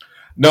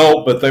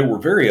 No, but they were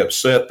very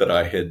upset that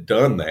I had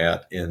done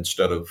that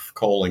instead of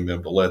calling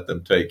them to let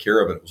them take care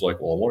of it. It was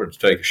like, well, I wanted to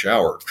take a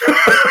shower.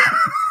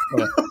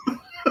 Yeah.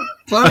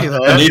 Funny I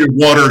that. needed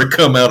water to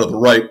come out of the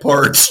right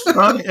parts.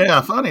 Funny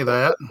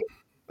that.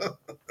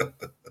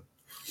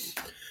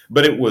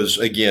 But it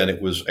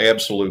was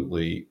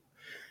absolutely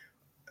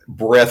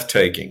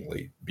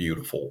breathtakingly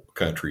beautiful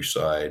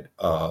countryside.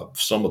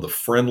 Some of the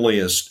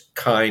friendliest,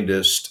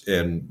 kindest,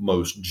 and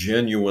most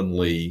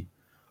genuinely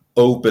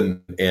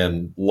open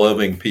and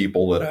loving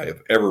people that I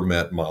have ever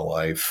met in my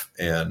life.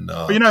 And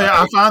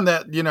I find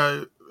that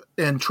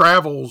in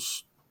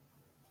travels,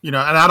 and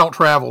I don't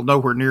travel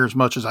nowhere near as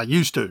much as I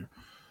used to.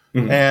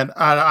 Mhm. And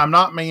I'm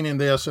not meaning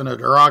this in a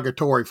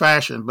derogatory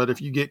fashion, but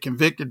if you get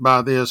convicted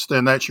by this,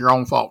 then that's your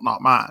own fault,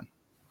 not mine.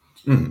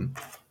 Mhm.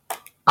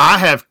 I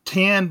have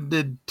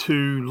tended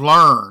to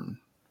learn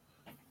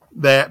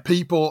that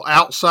people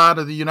outside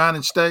of the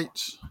United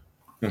States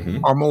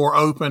Mhm. are more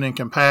open and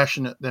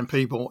compassionate than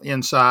people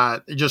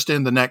inside, just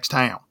in the next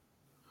town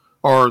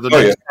or the Oh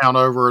yeah. next town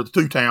over, or the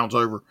two towns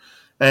over.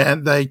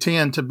 And they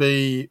tend to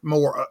be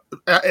more,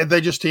 they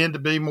just tend to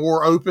be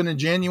more open and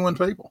genuine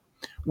people.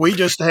 We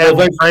just Well,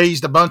 have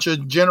raised a bunch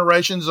of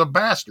generations of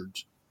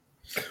bastards.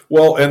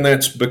 and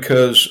that's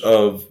because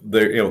of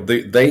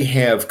they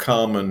have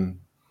common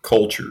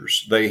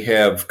cultures. They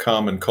have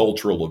common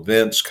cultural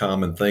events,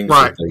 common things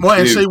Right. that they Well,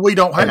 and do. see, we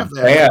don't And have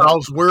that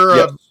because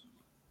yes,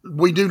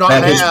 we do not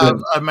that has have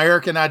been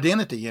American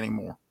identity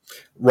anymore.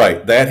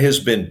 right. That has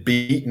been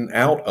beaten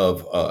out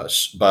of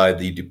us by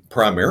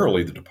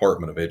primarily the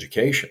Department of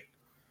Education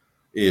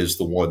is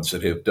the ones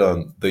that have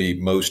done the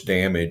most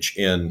damage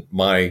in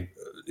my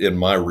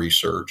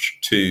research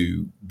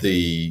to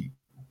the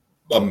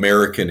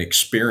American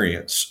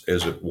experience,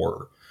 as it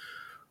were.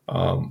 Well,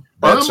 I'm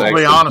That's going to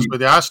be actually honest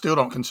with you. I still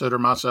don't consider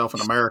myself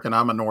an American.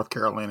 I'm a North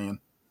Carolinian.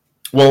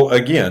 well,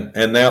 again,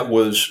 and that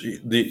was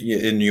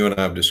and you and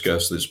I have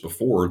discussed this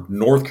before.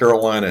 North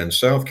Carolina and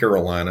South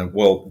Carolina,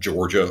 well,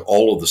 Georgia,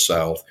 all of the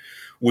South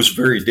was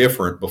very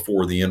different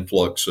before the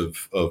influx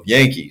of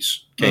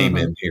Yankees came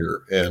Mm-hmm. in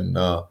here, and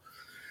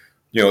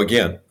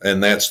again,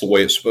 and that's the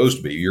way it's supposed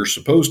to be. You're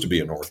supposed to be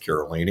a North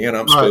Carolinian, and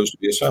I'm Right. supposed to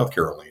be a South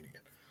Carolinian.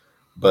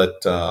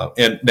 But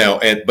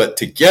but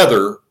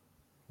together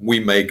we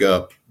make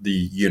up the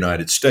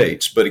United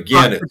States. But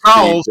again, Right. it's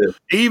Because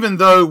even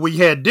though we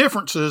had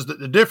differences, that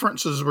the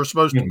differences were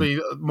supposed to Mhm.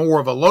 be more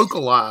of a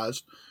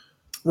localized.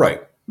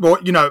 Right. Well,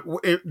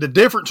 the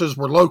differences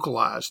were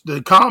localized.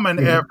 The common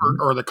effort Mhm.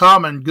 or the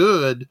common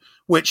good,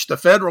 which the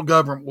federal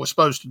government was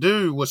supposed to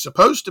do, was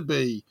supposed to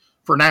be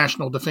for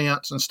national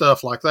defense and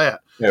stuff like that.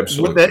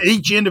 Absolutely. That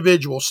each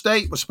individual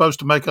state was supposed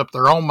to make up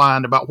their own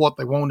mind about what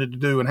they wanted to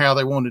do and how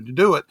they wanted to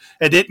do it.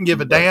 It didn't give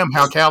a damn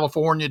how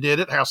California did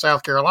it, how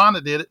South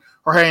Carolina did it,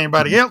 or how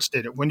anybody else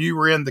did it. When you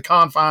were in the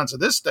confines of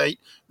this state,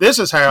 this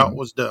is how it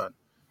was done.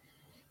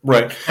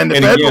 Right. And the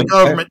And federal again,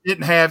 government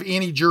didn't have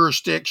any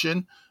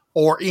jurisdiction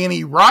or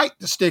any right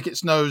to stick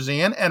its nose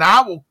in. And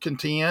I will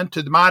contend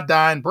to my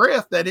dying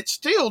breath that it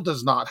still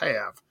does not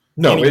have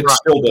no, any it right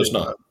still to do does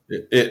not. so.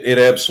 It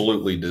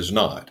absolutely does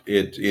not.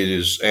 It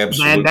is And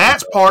absolutely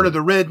that's part of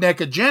not. the redneck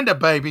agenda,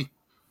 baby.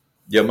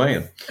 Yeah,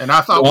 man. And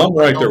I thought Well, we I'm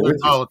weren't right going there to do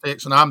with you.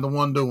 politics, and I'm the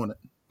one doing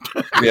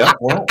it. Yeah.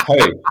 Well,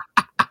 hey,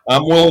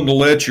 I'm willing to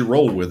let you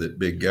roll with it,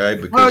 big guy,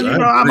 Well, because I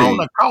I'm on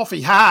agree. a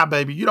coffee high,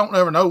 baby. You don't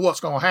ever know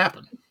what's going to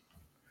happen.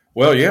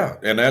 Well, yeah,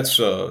 and that's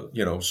so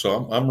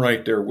I'm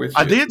right there with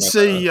I you. did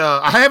see,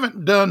 I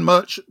haven't done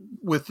much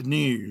with the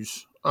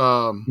news.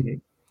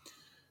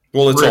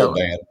 Well, it's all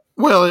Really. bad.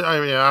 Well,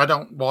 I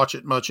don't watch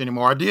it much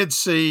anymore. I did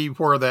see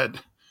where that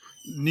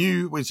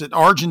was it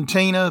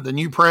Argentina, the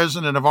new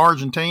president of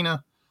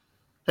Argentina.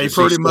 He Is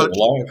he pretty still much,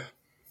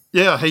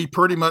 alive? he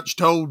pretty much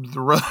told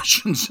the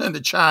Russians and the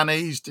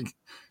Chinese to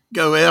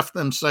go F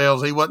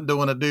themselves. He wasn't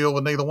doing a deal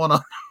with neither one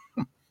of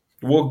them.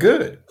 Well,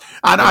 good. And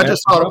And I that's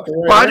just thought, about the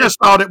way it is.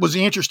 it was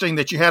interesting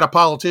that you had a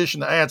politician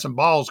to add some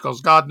balls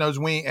because God knows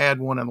we ain't had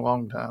one in a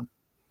long time.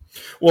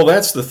 Well,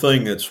 that's the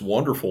thing that's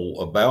wonderful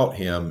about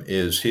him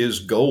is his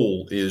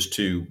goal is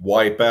to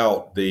wipe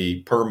out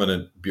the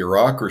permanent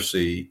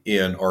bureaucracy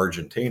in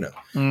Argentina,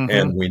 Mm-hmm.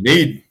 and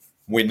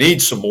we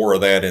need some more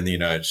of that in the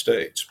United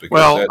States because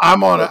Well, that's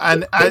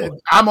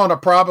I'm gonna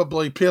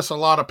probably piss a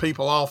lot of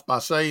people off by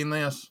saying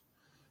this,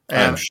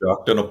 I'm and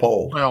shocked and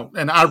appalled.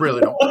 and I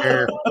really don't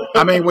care.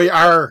 I mean,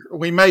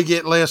 we may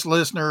get less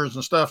listeners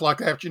and stuff like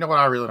that, but you know what?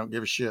 I really don't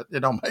give a shit. It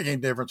don't make any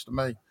difference to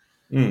me.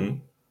 Mm.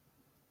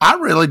 I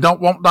really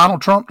don't want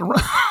Donald Trump to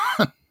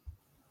run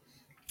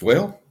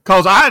Well,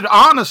 because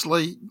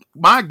honestly,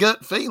 my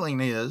gut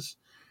feeling is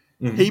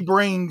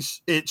mhm.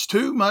 it's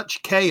too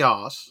much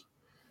chaos,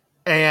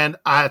 and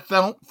I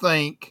don't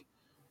think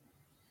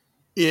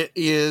it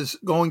is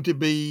going to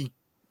be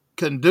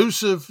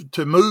conducive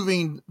to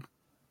moving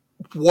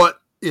what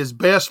is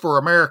best for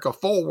America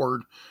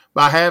forward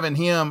by having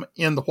him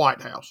in the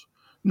White House.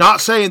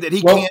 Not saying that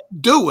he can't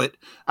do it.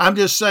 I'm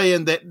just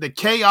saying that the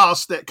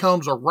chaos that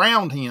comes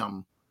around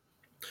him.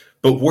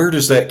 But where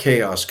does that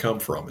chaos come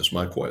from is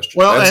my question.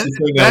 Well, that's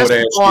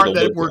the part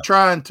that we're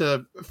trying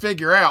to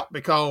figure out,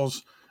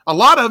 because a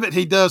lot of it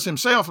he does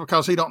himself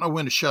because he don't know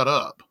when to shut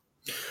up.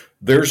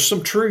 There's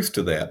some truth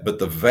to that, but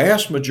the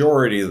vast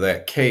majority of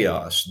that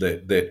chaos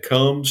that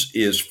comes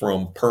is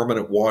from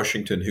permanent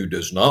Washington who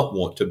does not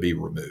want to be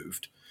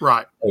removed.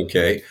 Right.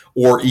 Okay.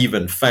 Or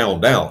even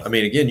found out. I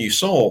mean, again, you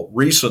saw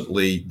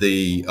recently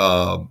the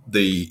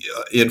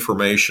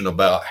information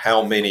about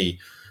how many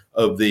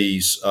of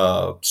these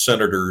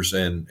senators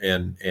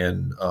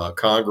and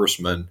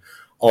congressmen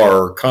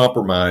are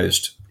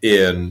compromised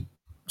in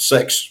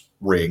sex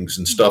rings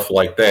and stuff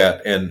like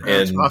that, and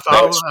I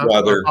thought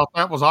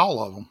that was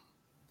all of them.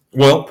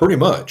 Well, pretty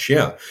much,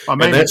 yeah. I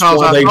mean, because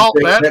I thought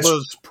that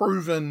was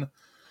proven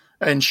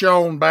and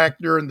shown back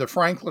during the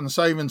Franklin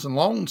Savings and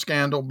Loan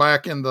scandal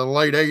back in the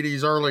late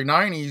 80s, early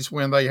 90s,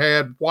 when they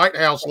had White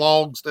House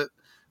logs that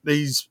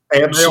these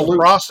male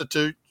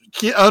prostitutes,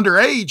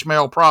 underage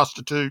male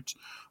prostitutes,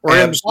 were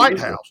in the White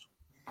House.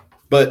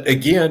 But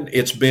again,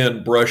 it's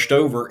been brushed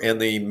over,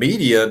 and the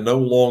media no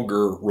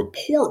longer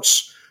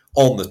reports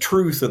on the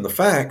truth and the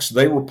facts.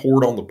 They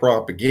report on the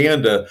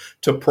propaganda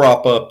to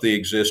prop up the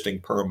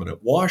existing permanent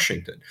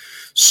Washington.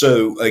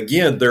 So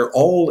again, they're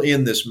all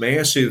in this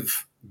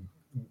massive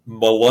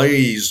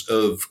malaise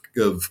of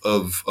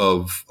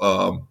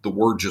the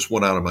word just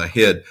went out of my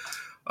head,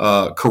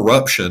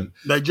 corruption.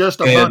 They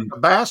just a bunch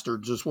of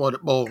bastards is what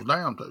it boils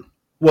down to.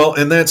 Well,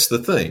 and that's the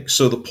thing.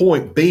 So the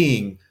point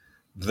being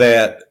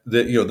that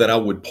I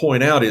would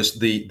point out is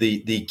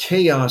the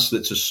chaos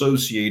that's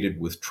associated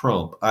with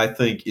Trump, I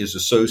think, is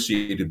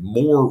associated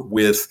more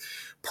with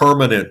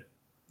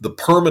the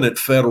permanent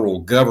federal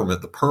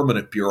government, the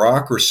permanent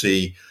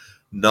bureaucracy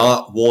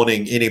not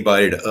wanting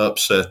anybody to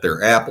upset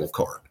their apple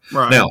cart.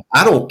 Right. Now,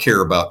 I don't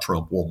care about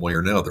Trump one way or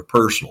another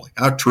personally.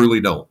 I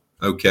truly don't.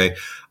 Okay.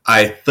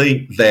 I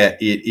think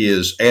that it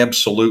is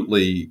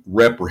absolutely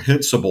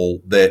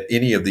reprehensible that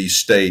any of these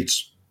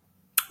states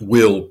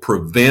will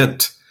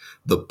prevent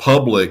the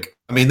public.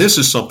 I mean, this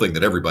is something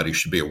that everybody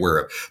should be aware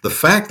of. The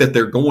fact that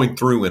they're going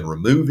through and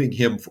removing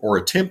him or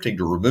attempting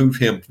to remove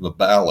him from the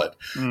ballot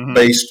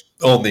based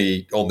on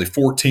the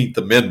 14th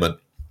Amendment.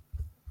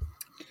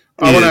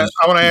 I want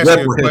to ask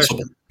you a question.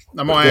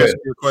 I'm going to ask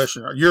you a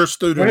question. You're a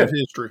student of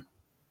history.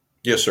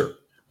 Yes, sir.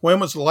 When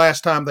was the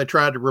last time they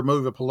tried to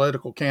remove a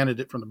political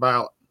candidate from the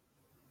ballot?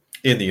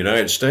 In the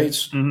United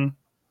States? Mm-hmm.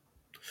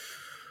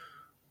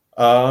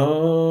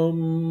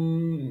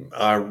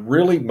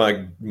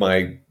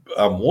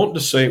 I'm wanting to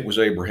say it was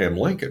Abraham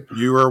Lincoln.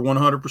 You are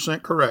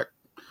 100% correct.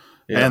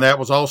 Yeah. And that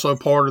was also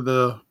part of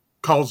the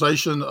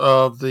causation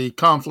of the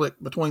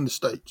conflict between the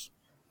states.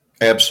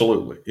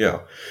 Absolutely,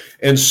 yeah.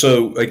 And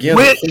so, again,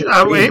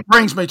 it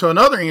brings me to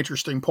another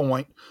interesting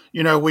point.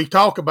 You know, we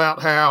talk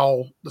about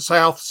how the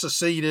South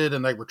seceded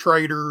and they were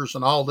traitors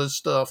and all this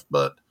stuff,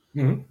 but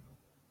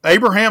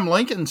Abraham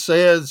Lincoln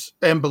says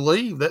and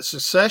believed that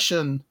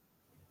secession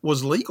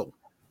was legal.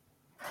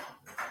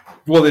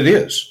 Well, it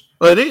is.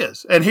 It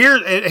is. And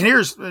here's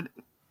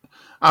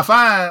I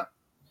find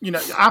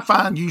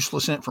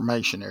useless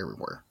information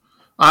everywhere.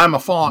 I'm a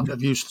font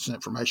of useless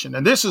information.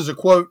 And this is a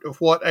quote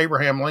of what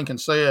Abraham Lincoln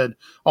said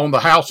on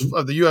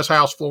the U.S.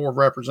 House floor of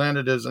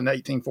Representatives in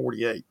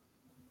 1848.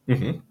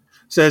 Mm-hmm.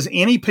 Says,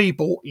 any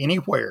people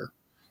anywhere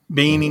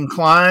being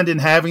inclined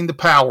and having the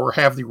power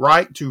have the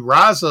right to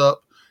rise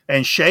up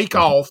and shake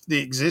off the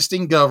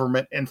existing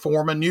government and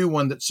form a new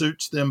one that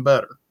suits them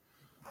better.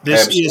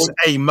 This is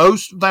a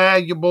most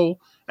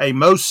valuable, a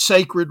most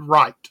sacred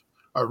right,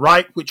 a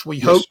right which we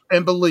hope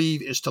and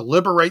believe is to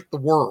liberate the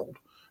world.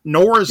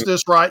 Nor is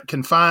this right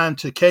confined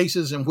to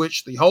cases in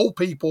which the whole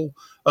people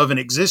of an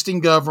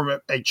existing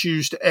government may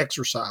choose to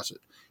exercise it.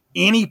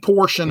 Any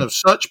portion of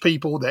such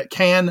people that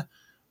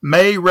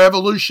may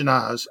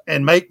revolutionize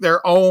and make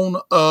their own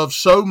of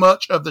so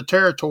much of the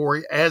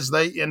territory as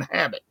they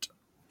inhabit.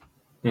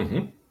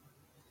 Mm-hmm.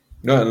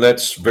 No, and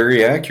that's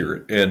very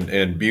accurate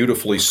and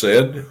beautifully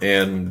said,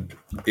 and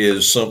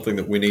is something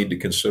that we need to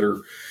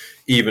consider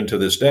even to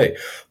this day.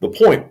 The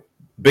point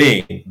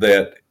being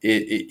that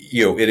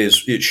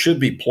it should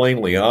be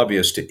plainly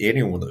obvious to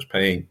anyone that's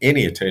paying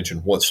any attention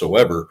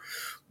whatsoever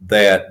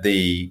that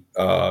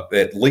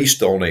at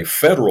least on a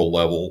federal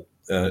level,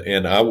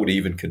 and I would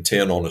even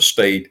contend on a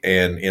state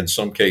and in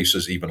some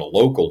cases even a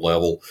local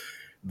level,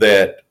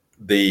 that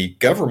the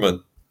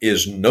government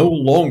is no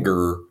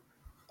longer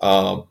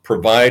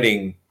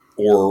providing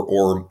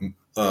or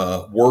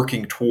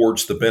working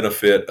towards the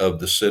benefit of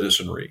the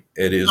citizenry.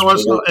 It is,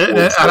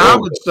 and I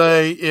would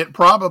say it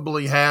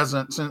probably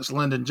hasn't since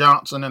Lyndon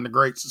Johnson and the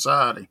Great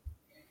Society.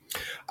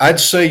 I'd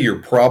say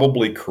you're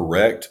probably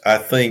correct. I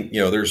think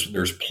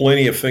there's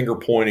plenty of finger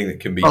pointing that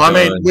can be done. I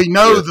mean, we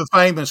know the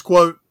famous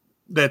quote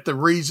that the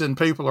reason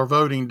people are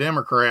voting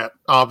Democrat,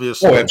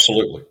 obviously,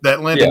 absolutely,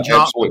 that Lyndon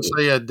Johnson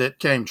absolutely. said that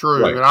came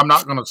true, Right. and I'm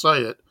not going to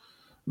say it,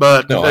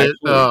 but No, it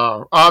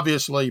absolutely.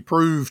 obviously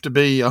proved to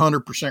be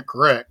 100%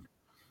 correct.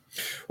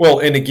 Well,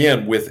 and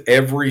again, with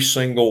every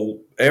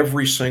single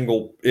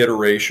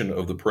iteration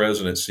of the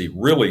presidency,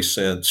 really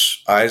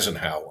since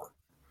Eisenhower.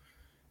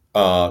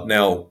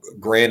 Now,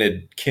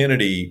 granted,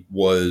 Kennedy's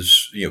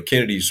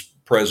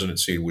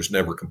presidency was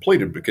never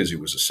completed because he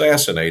was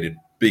assassinated,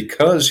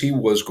 because he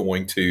was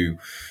going to So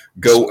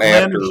go went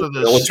after into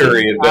the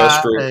military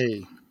industrial.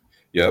 CIA,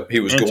 Yep, he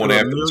was into going a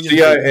after the million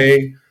people.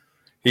 CIA.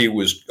 He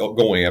was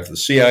going after the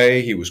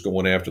CIA. He was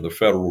going after the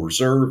Federal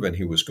Reserve, and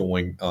he was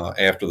going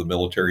after the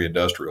military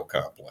industrial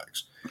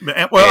complex. Well,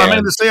 I mean,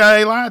 And the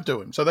CIA lied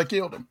to him, so they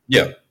killed him.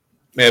 yeah,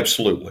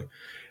 absolutely.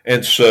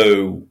 And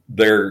so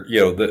there,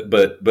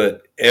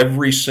 but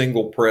every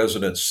single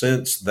president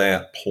since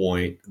that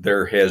point,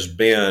 there has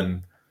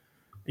been,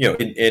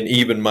 and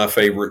even my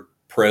favorite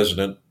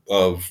president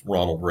of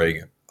Ronald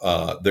Reagan,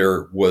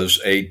 there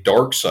was a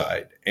dark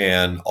side,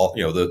 and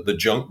the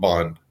junk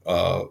bond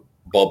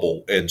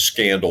bubble and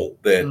scandal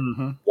that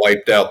Mm-hmm.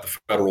 wiped out the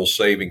federal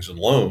savings and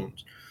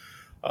loans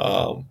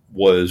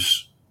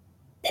was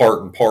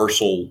part and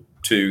parcel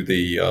to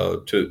the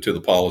to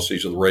the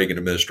policies of the Reagan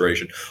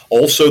administration.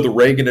 Also, the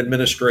Reagan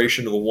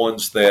administration are the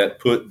ones that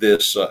put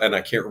this, and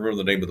I can't remember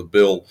the name of the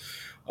bill,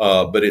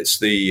 but it's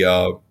the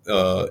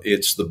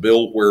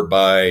bill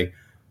whereby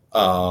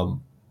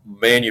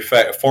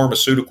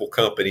pharmaceutical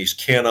companies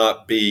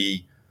cannot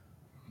be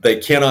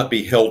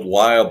held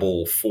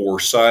liable for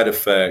side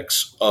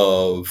effects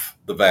of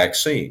the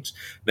vaccines.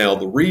 Now,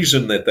 the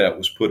reason that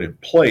was put in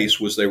place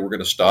was they were going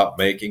to stop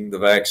making the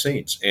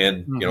vaccines.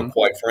 And, Mm-hmm.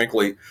 quite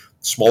frankly,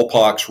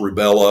 smallpox,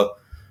 rubella,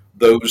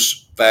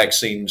 those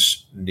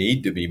vaccines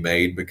need to be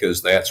made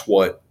because that's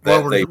what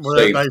Well, they they saved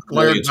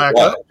flared millions of back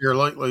up lives. here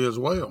lately as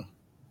well.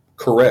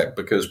 Correct,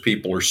 because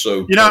people are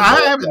so I turned off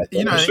have by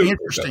an pharmaceutical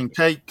interesting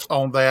companies. take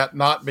on that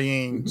not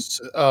being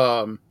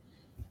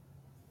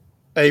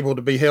able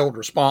to be held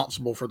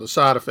responsible for the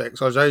side effects.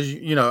 Because as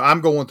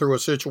I'm going through a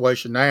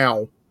situation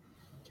now.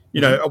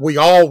 Mhm. We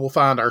all will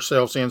find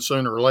ourselves in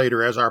sooner or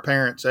later as our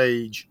parents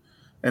age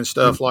and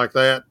stuff Mhm. like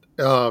that.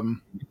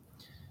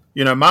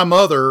 My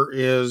mother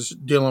is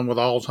dealing with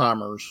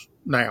Alzheimer's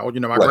now.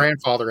 My Right.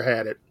 grandfather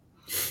had it.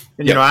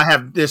 And,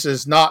 Yeah. this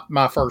is not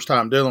my first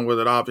time dealing with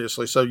it,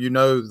 obviously. So,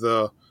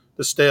 the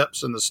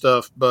steps and the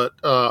stuff. But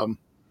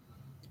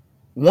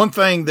one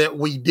thing that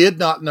we did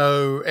not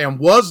know and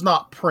was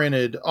not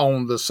printed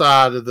on the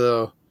side of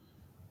the,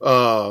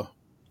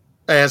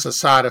 as a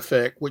side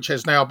effect, which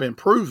has now been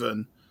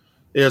proven,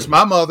 is Mhm.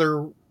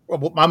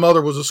 my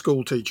mother was a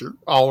school teacher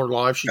all her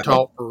life. She Uh-huh.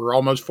 taught for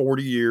almost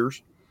 40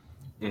 years.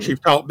 She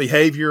Mhm. taught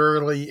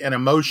behaviorally and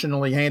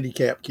emotionally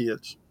handicapped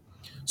kids.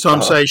 Some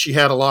Uh-huh. say she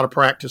had a lot of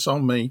practice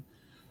on me.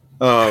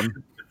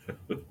 Um,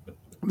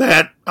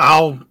 that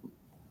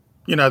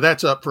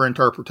that's up for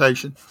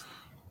interpretation.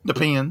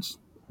 Depends.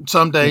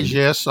 Some days, Mhm.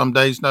 yes. Some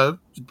days, no.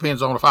 It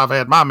depends on if I've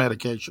had my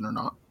medication or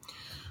not.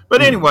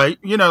 But Mhm. anyway,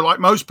 like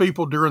most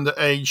people during the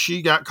age,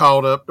 she got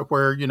caught up to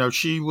where,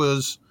 she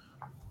was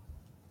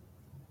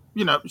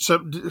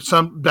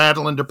some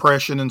battling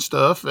depression and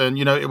stuff. And,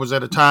 it was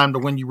at a time to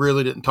when you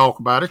really didn't talk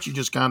about it. You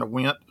just kind of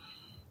went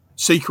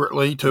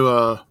secretly to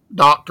a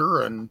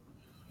doctor and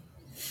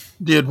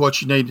did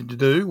what you needed to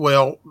do.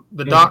 Well,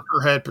 the Mhm.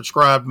 doctor had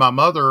prescribed my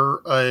mother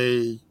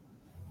a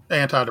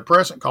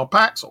antidepressant called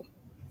Paxil.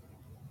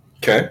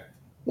 Okay.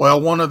 Well,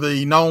 one of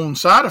the known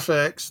side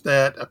effects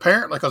that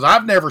apparently, because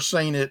I've never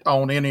seen it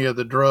on any of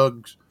the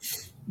drugs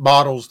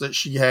bottles that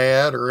she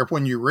had, or if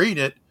when you read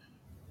it,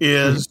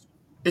 Mhm. is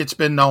it's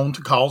been known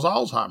to cause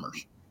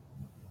Alzheimer's.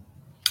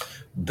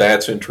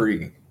 That's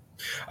intriguing.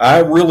 I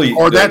really,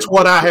 Or that's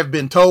what I have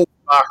been told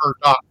by her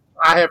doctor.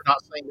 I have not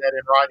seen that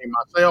in writing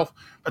myself,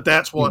 but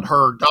that's what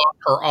her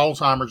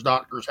Alzheimer's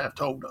doctors have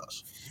told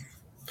us.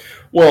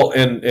 well,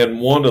 and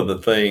one of the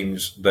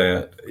things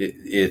that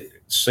it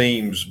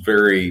seems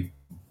very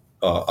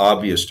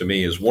obvious to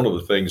me is one of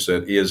the things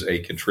that is a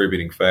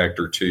contributing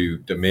factor to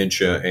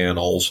dementia and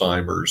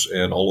Alzheimer's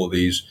and all of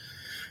these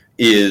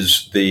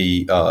is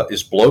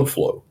blood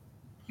flow.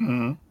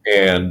 Mm-hmm.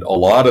 And a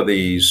lot of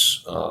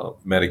these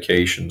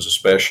medications,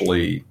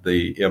 especially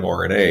the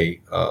mRNA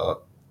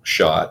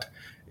shot,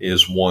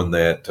 is one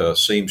that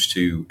seems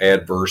to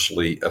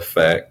adversely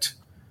affect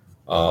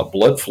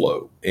blood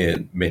flow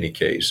in many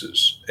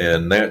cases,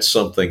 and that's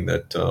something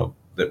that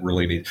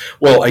really needs.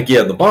 Well,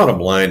 again, the bottom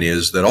line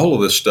is that all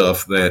of this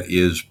stuff that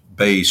is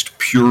based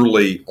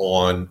purely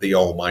on the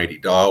almighty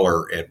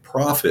dollar and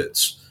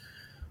profits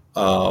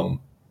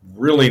um,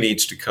 really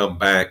needs to come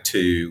back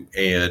to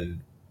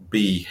and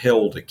be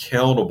held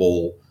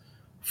accountable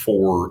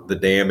for the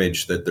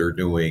damage that they're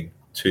doing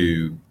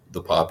to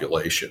the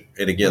population.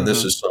 And again, this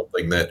Mm-hmm. is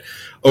something that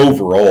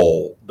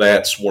overall,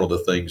 that's one of the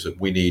things that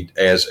we need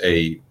as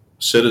a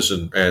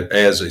citizen,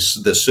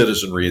 the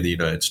citizenry of the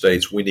United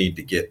States, we need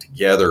to get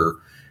together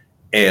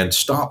and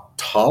stop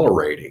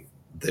tolerating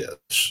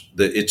this.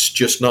 That it's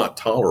just not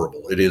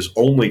tolerable. It is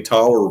only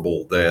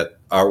tolerable that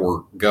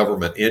our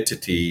government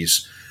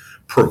entities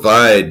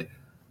provide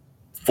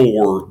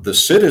for the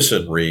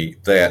citizenry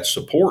that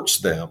supports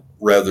them,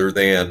 rather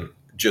than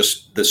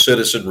just the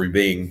citizenry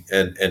being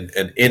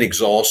an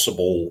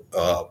inexhaustible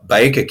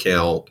bank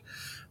account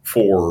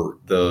for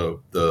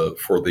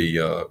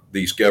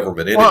these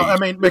government entities. Well, I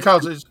mean,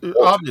 because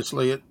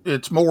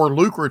it's more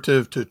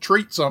lucrative to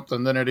treat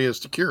something than it is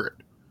to cure it.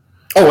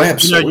 Oh,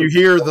 absolutely.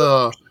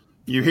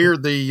 You hear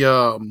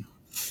the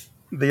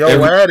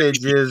old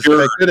adage is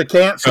they could have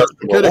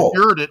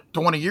cured it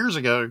 20 years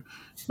ago,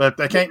 but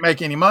they can't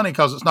make any money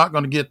because it's not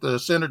going to get the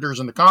senators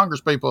and the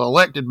Congress people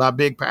elected by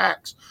big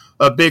PACs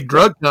of big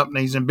drug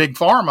companies and big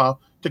pharma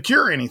to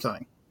cure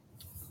anything.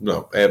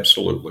 No,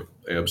 absolutely.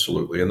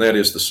 Absolutely. And that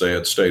is the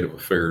sad state of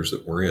affairs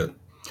that we're in.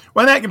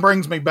 Well, that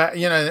brings me back,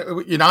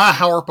 I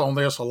harp on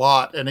this a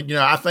lot, and,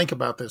 I think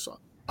about this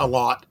a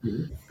lot,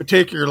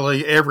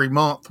 particularly every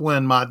month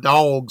when my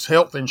dog's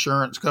health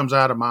insurance comes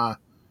out of my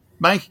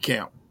bank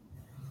account.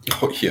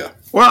 Oh, yeah.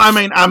 Well, I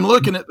mean, I'm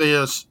looking at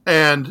this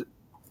and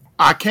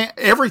I can't,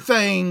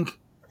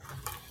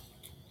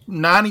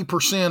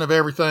 90% of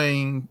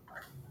everything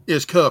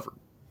is covered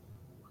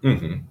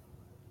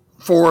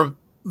for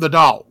the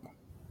dog.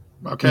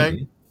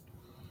 Okay.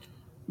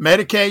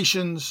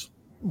 Medications,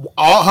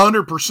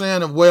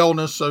 100% of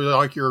wellness. So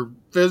like your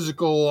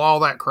physical, all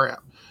that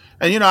crap.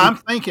 And, I'm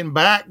thinking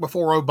back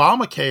before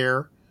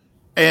Obamacare,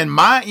 and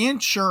my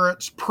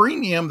insurance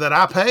premium that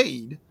I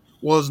paid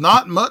was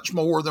not much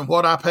more than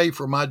what I pay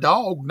for my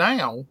dog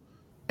now.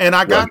 And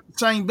I got the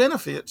same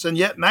benefits. And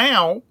yet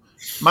now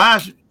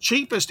my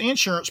cheapest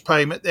insurance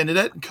payment, and it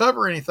doesn't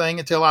cover anything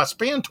until I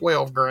spend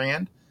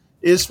 $12,000,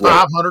 is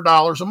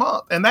 $500 a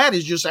month. And that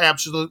is just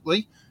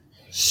absolutely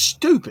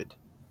stupid.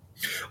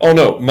 Oh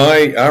no,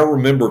 I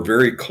remember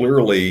very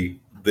clearly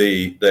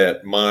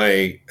that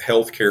my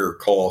healthcare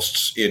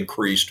costs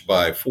increased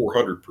by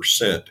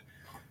 400%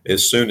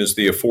 as soon as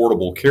the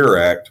Affordable Care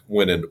Act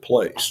went into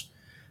place.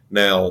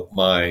 Now,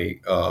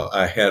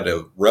 I had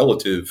a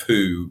relative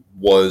who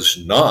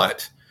was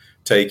not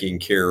taking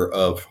care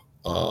of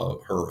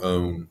her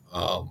own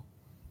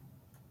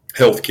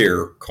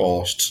healthcare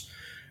costs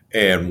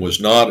and was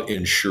not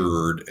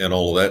insured and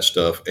all of that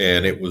stuff,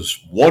 and it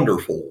was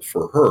wonderful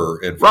for her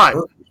and from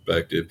her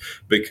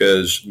perspective,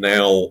 because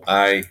now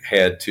I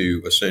had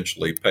to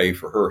essentially pay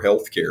for her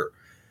health care.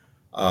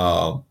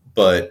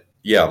 But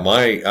yeah,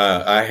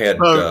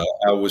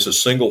 I was a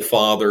single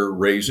father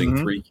raising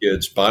three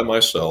kids by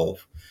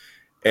myself,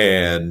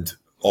 and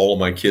all of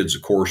my kids,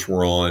 of course,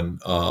 were on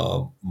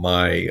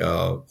my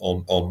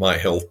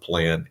health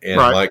plan, and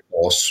my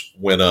costs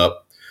went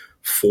up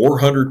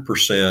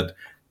 400%,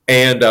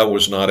 and I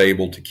was not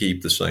able to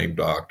keep the same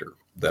doctor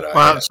that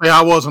I had. See,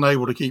 I wasn't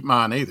able to keep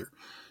mine either.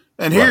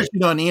 And here's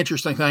an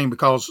interesting thing,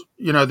 because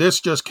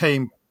this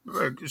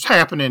it's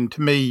happening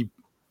to me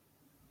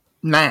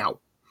now.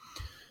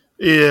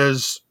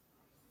 Is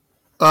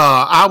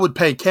I would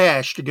pay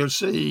cash to go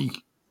see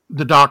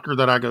the doctor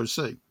that I go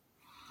see,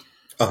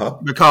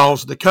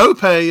 because the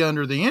copay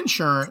under the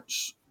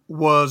insurance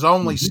was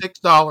only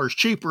 $6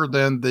 cheaper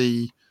than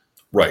the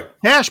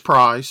cash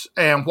price.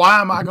 And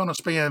why am I going to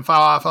spend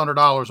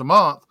 $500 a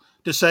month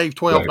to save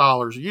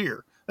 $12 a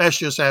year? That's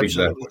just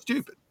absolutely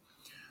stupid.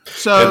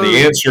 So, and the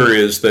answer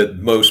is that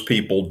most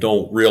people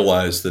don't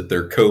realize that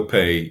their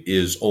copay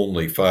is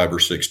only $5 or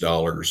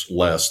 $6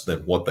 less than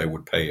what they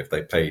would pay if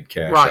they paid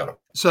cash out of it.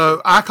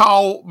 So I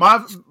call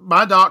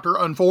my doctor.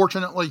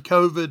 Unfortunately,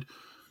 COVID,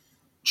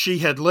 she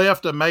had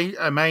left a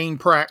main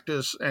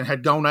practice and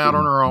had gone out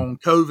on her own.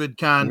 COVID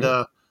kind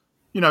of,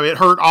 it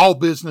hurt all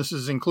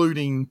businesses,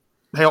 including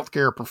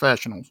healthcare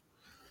professionals.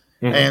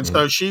 And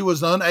so she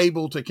was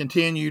unable to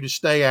continue to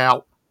stay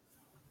out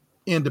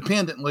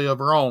independently of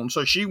her own.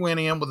 So she went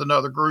in with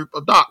another group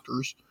of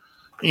doctors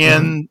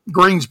in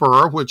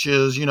Greensboro, which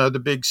is,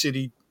 the big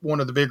city,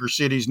 one of the bigger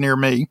cities near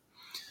me.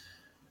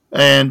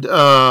 And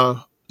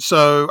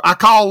so I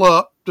call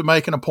up to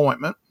make an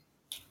appointment.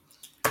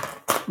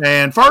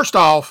 And first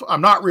off, I'm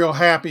not real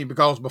happy,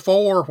 because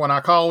before, when I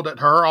called at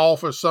her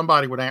office,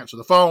 somebody would answer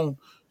the phone.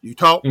 You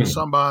talk to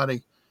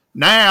somebody.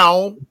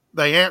 Now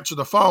they answer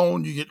the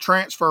phone, you get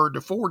transferred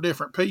to 4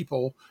 different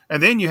people,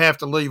 and then you have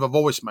to leave a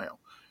voicemail.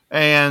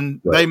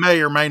 And they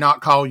may or may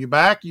not call you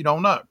back. You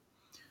don't know.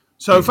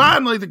 So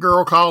finally, the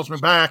girl calls me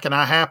back, and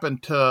I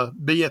happened to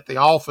be at the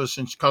office,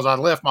 and because I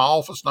left my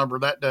office number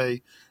that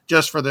day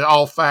just for the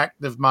off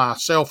fact of my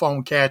cell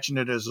phone catching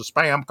it as a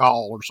spam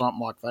call or something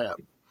like that.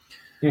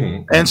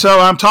 And so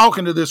I'm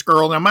talking to this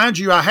girl. Now, mind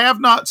you, I have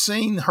not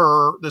seen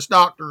this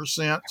doctor,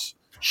 since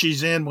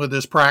she's in with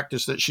this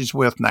practice that she's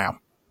with now.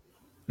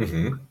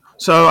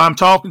 So I'm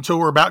talking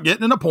to her about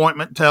getting an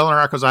appointment, telling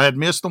her, because I had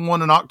missed the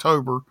one in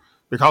October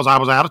because I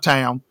was out of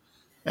town,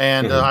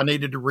 and I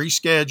needed to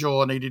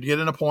reschedule. I needed to get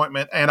an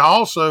appointment, and I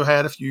also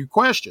had a few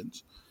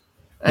questions.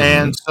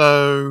 And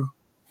so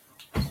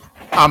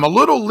I'm a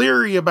little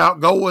leery about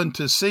going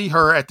to see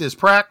her at this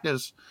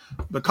practice,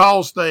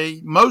 because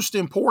the most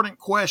important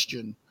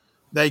question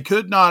they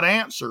could not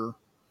answer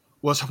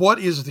was, what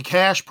is the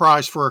cash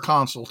price for a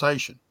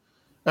consultation?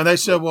 And they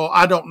said, well,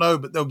 I don't know,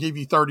 but they'll give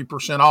you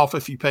 30% off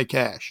if you pay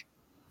cash.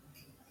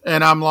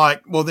 And I'm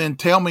like, well, then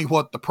tell me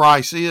what the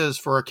price is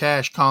for a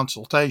cash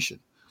consultation,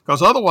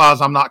 because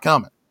otherwise I'm not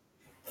coming.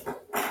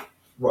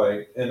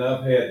 Right. And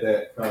I've had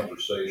that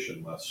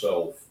conversation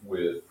myself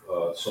with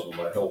some of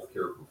my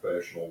healthcare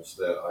professionals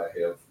that I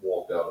have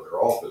walked out of their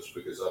office,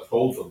 because I've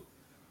told them,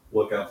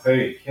 look, I'm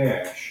paying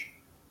cash.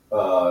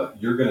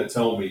 You're going to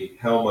tell me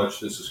how much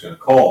this is going to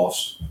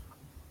cost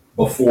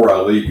before I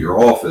leave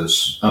your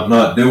office. I'm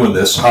not doing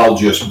this. I'll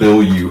just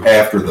bill you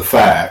after the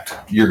fact.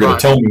 You're going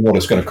to tell me what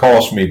it's going to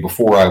cost me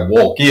before I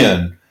walk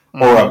in,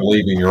 or I'm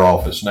leaving your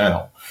office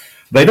now.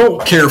 They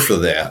don't care for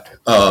that.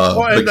 They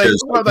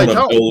don't. But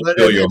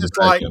it's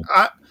like,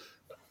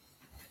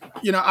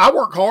 I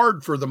work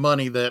hard for the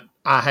money that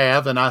I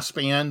have and I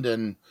spend,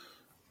 and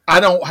I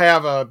don't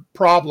have a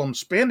problem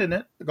spending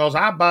it because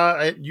I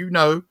buy it. You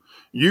know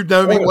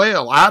me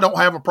well. I don't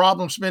have a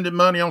problem spending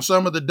money on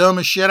some of the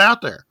dumbest shit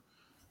out there.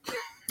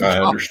 I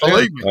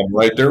understand. I'm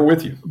right there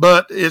with you.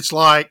 But it's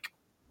like,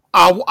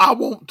 I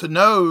want to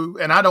know,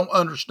 and I don't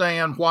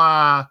understand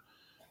why,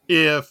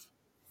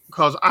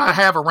 because I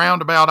have a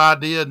roundabout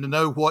idea to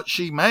know what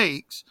she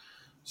makes.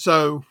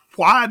 So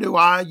why do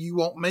you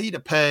want me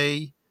to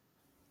pay?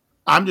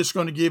 I'm just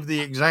going to give the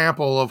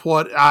example of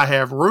what I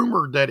have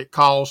rumored that it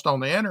cost on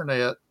the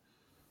internet.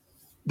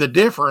 The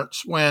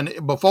difference when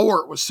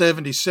before it was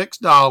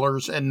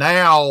 $76, and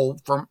now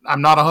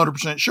I'm not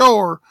 100%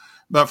 sure,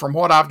 but from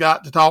what I've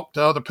got to talk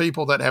to other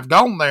people that have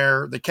gone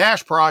there, the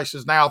cash price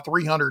is now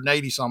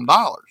 $380 some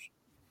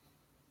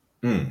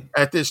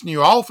at this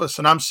new office.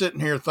 And I'm sitting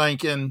here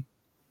thinking,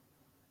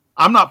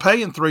 I'm not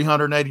paying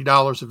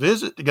 $380 a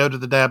visit to go to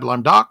the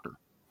dabbling doctor,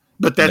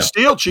 but that's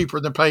still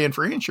cheaper than paying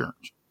for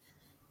insurance.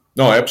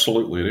 No,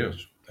 absolutely it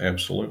is.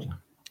 Absolutely.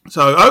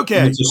 So,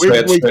 okay,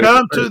 we've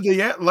come to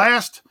the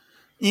last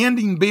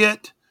ending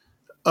bit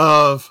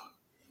of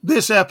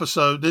this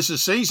episode. This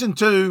is season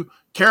 2,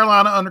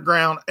 Carolina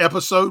Underground,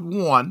 episode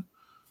 1.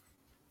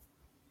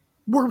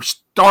 We're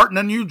starting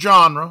a new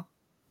genre.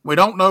 We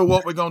don't know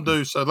what we're going to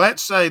do. So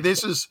let's say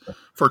this is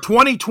for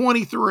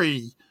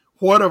 2023.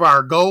 What are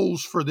our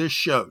goals for this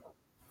show?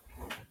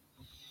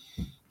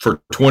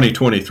 For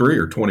 2023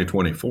 or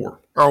 2024?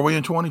 Are we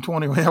in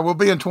 2020? Yeah, we'll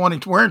be in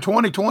 20. We're in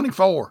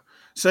 2024.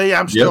 See,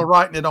 I'm still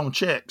writing it on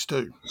checks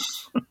too.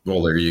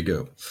 Well, there you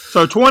go.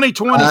 So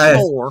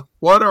 2024,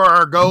 what are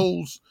our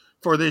goals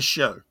for this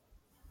show?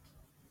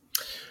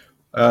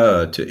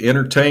 To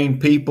entertain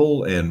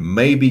people and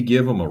maybe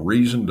give them a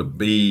reason to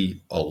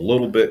be a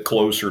little bit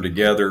closer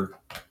together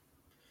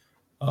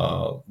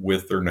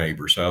with their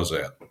neighbors. How's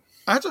that?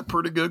 That's a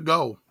pretty good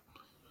goal.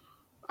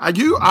 I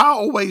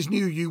always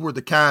knew you were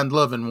the kind,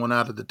 loving one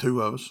out of the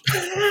two of us.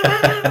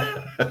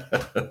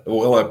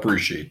 Well, I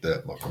appreciate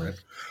that, my friend.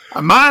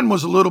 Mine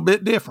was a little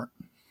bit different.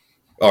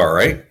 All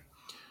right.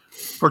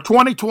 For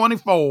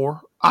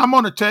 2024, I'm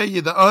going to tell you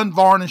the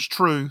unvarnished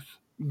truth,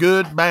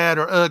 good, bad,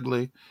 or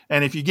ugly.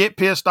 And if you get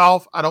pissed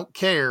off, I don't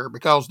care,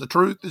 because the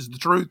truth is the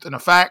truth and a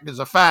fact is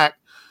a fact.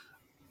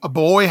 A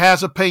boy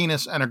has a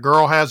penis and a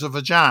girl has a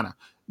vagina.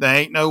 There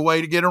ain't no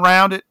way to get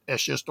around it.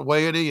 That's just the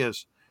way it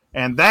is.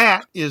 And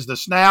that is the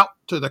snout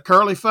to the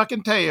curly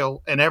fucking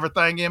tail and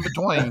everything in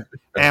between.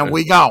 And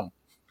we gone.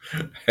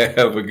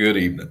 Have a good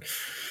evening.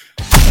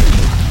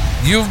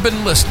 You've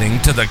been listening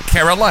to the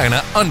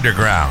Carolina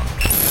Underground.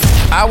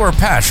 Our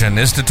passion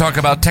is to talk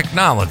about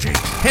technology,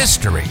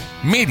 history,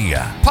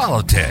 media,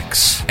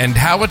 politics, and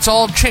how it's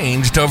all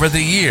changed over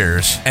the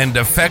years and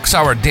affects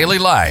our daily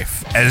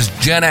life as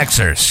Gen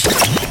Xers.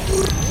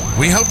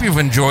 We hope you've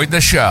enjoyed the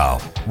show.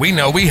 We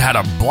know we had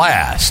a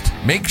blast.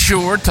 Make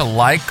sure to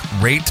like,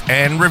 rate,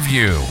 and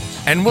review.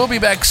 And we'll be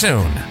back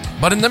soon.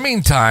 But in the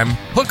meantime,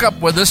 hook up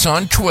with us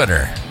on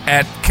Twitter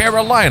at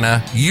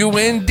Carolina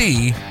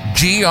UNDGRND.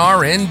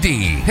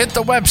 Hit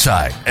the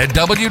website at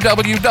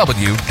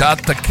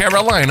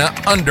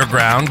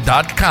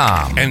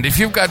www.thecarolinaunderground.com. And if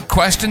you've got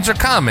questions or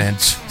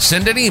comments,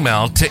 send an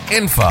email to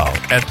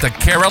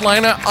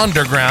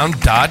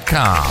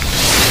info@thecarolinaunderground.com.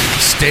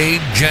 Stay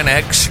Gen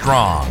X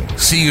strong.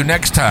 See you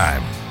next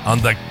time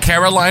on the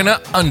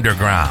Carolina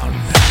Underground.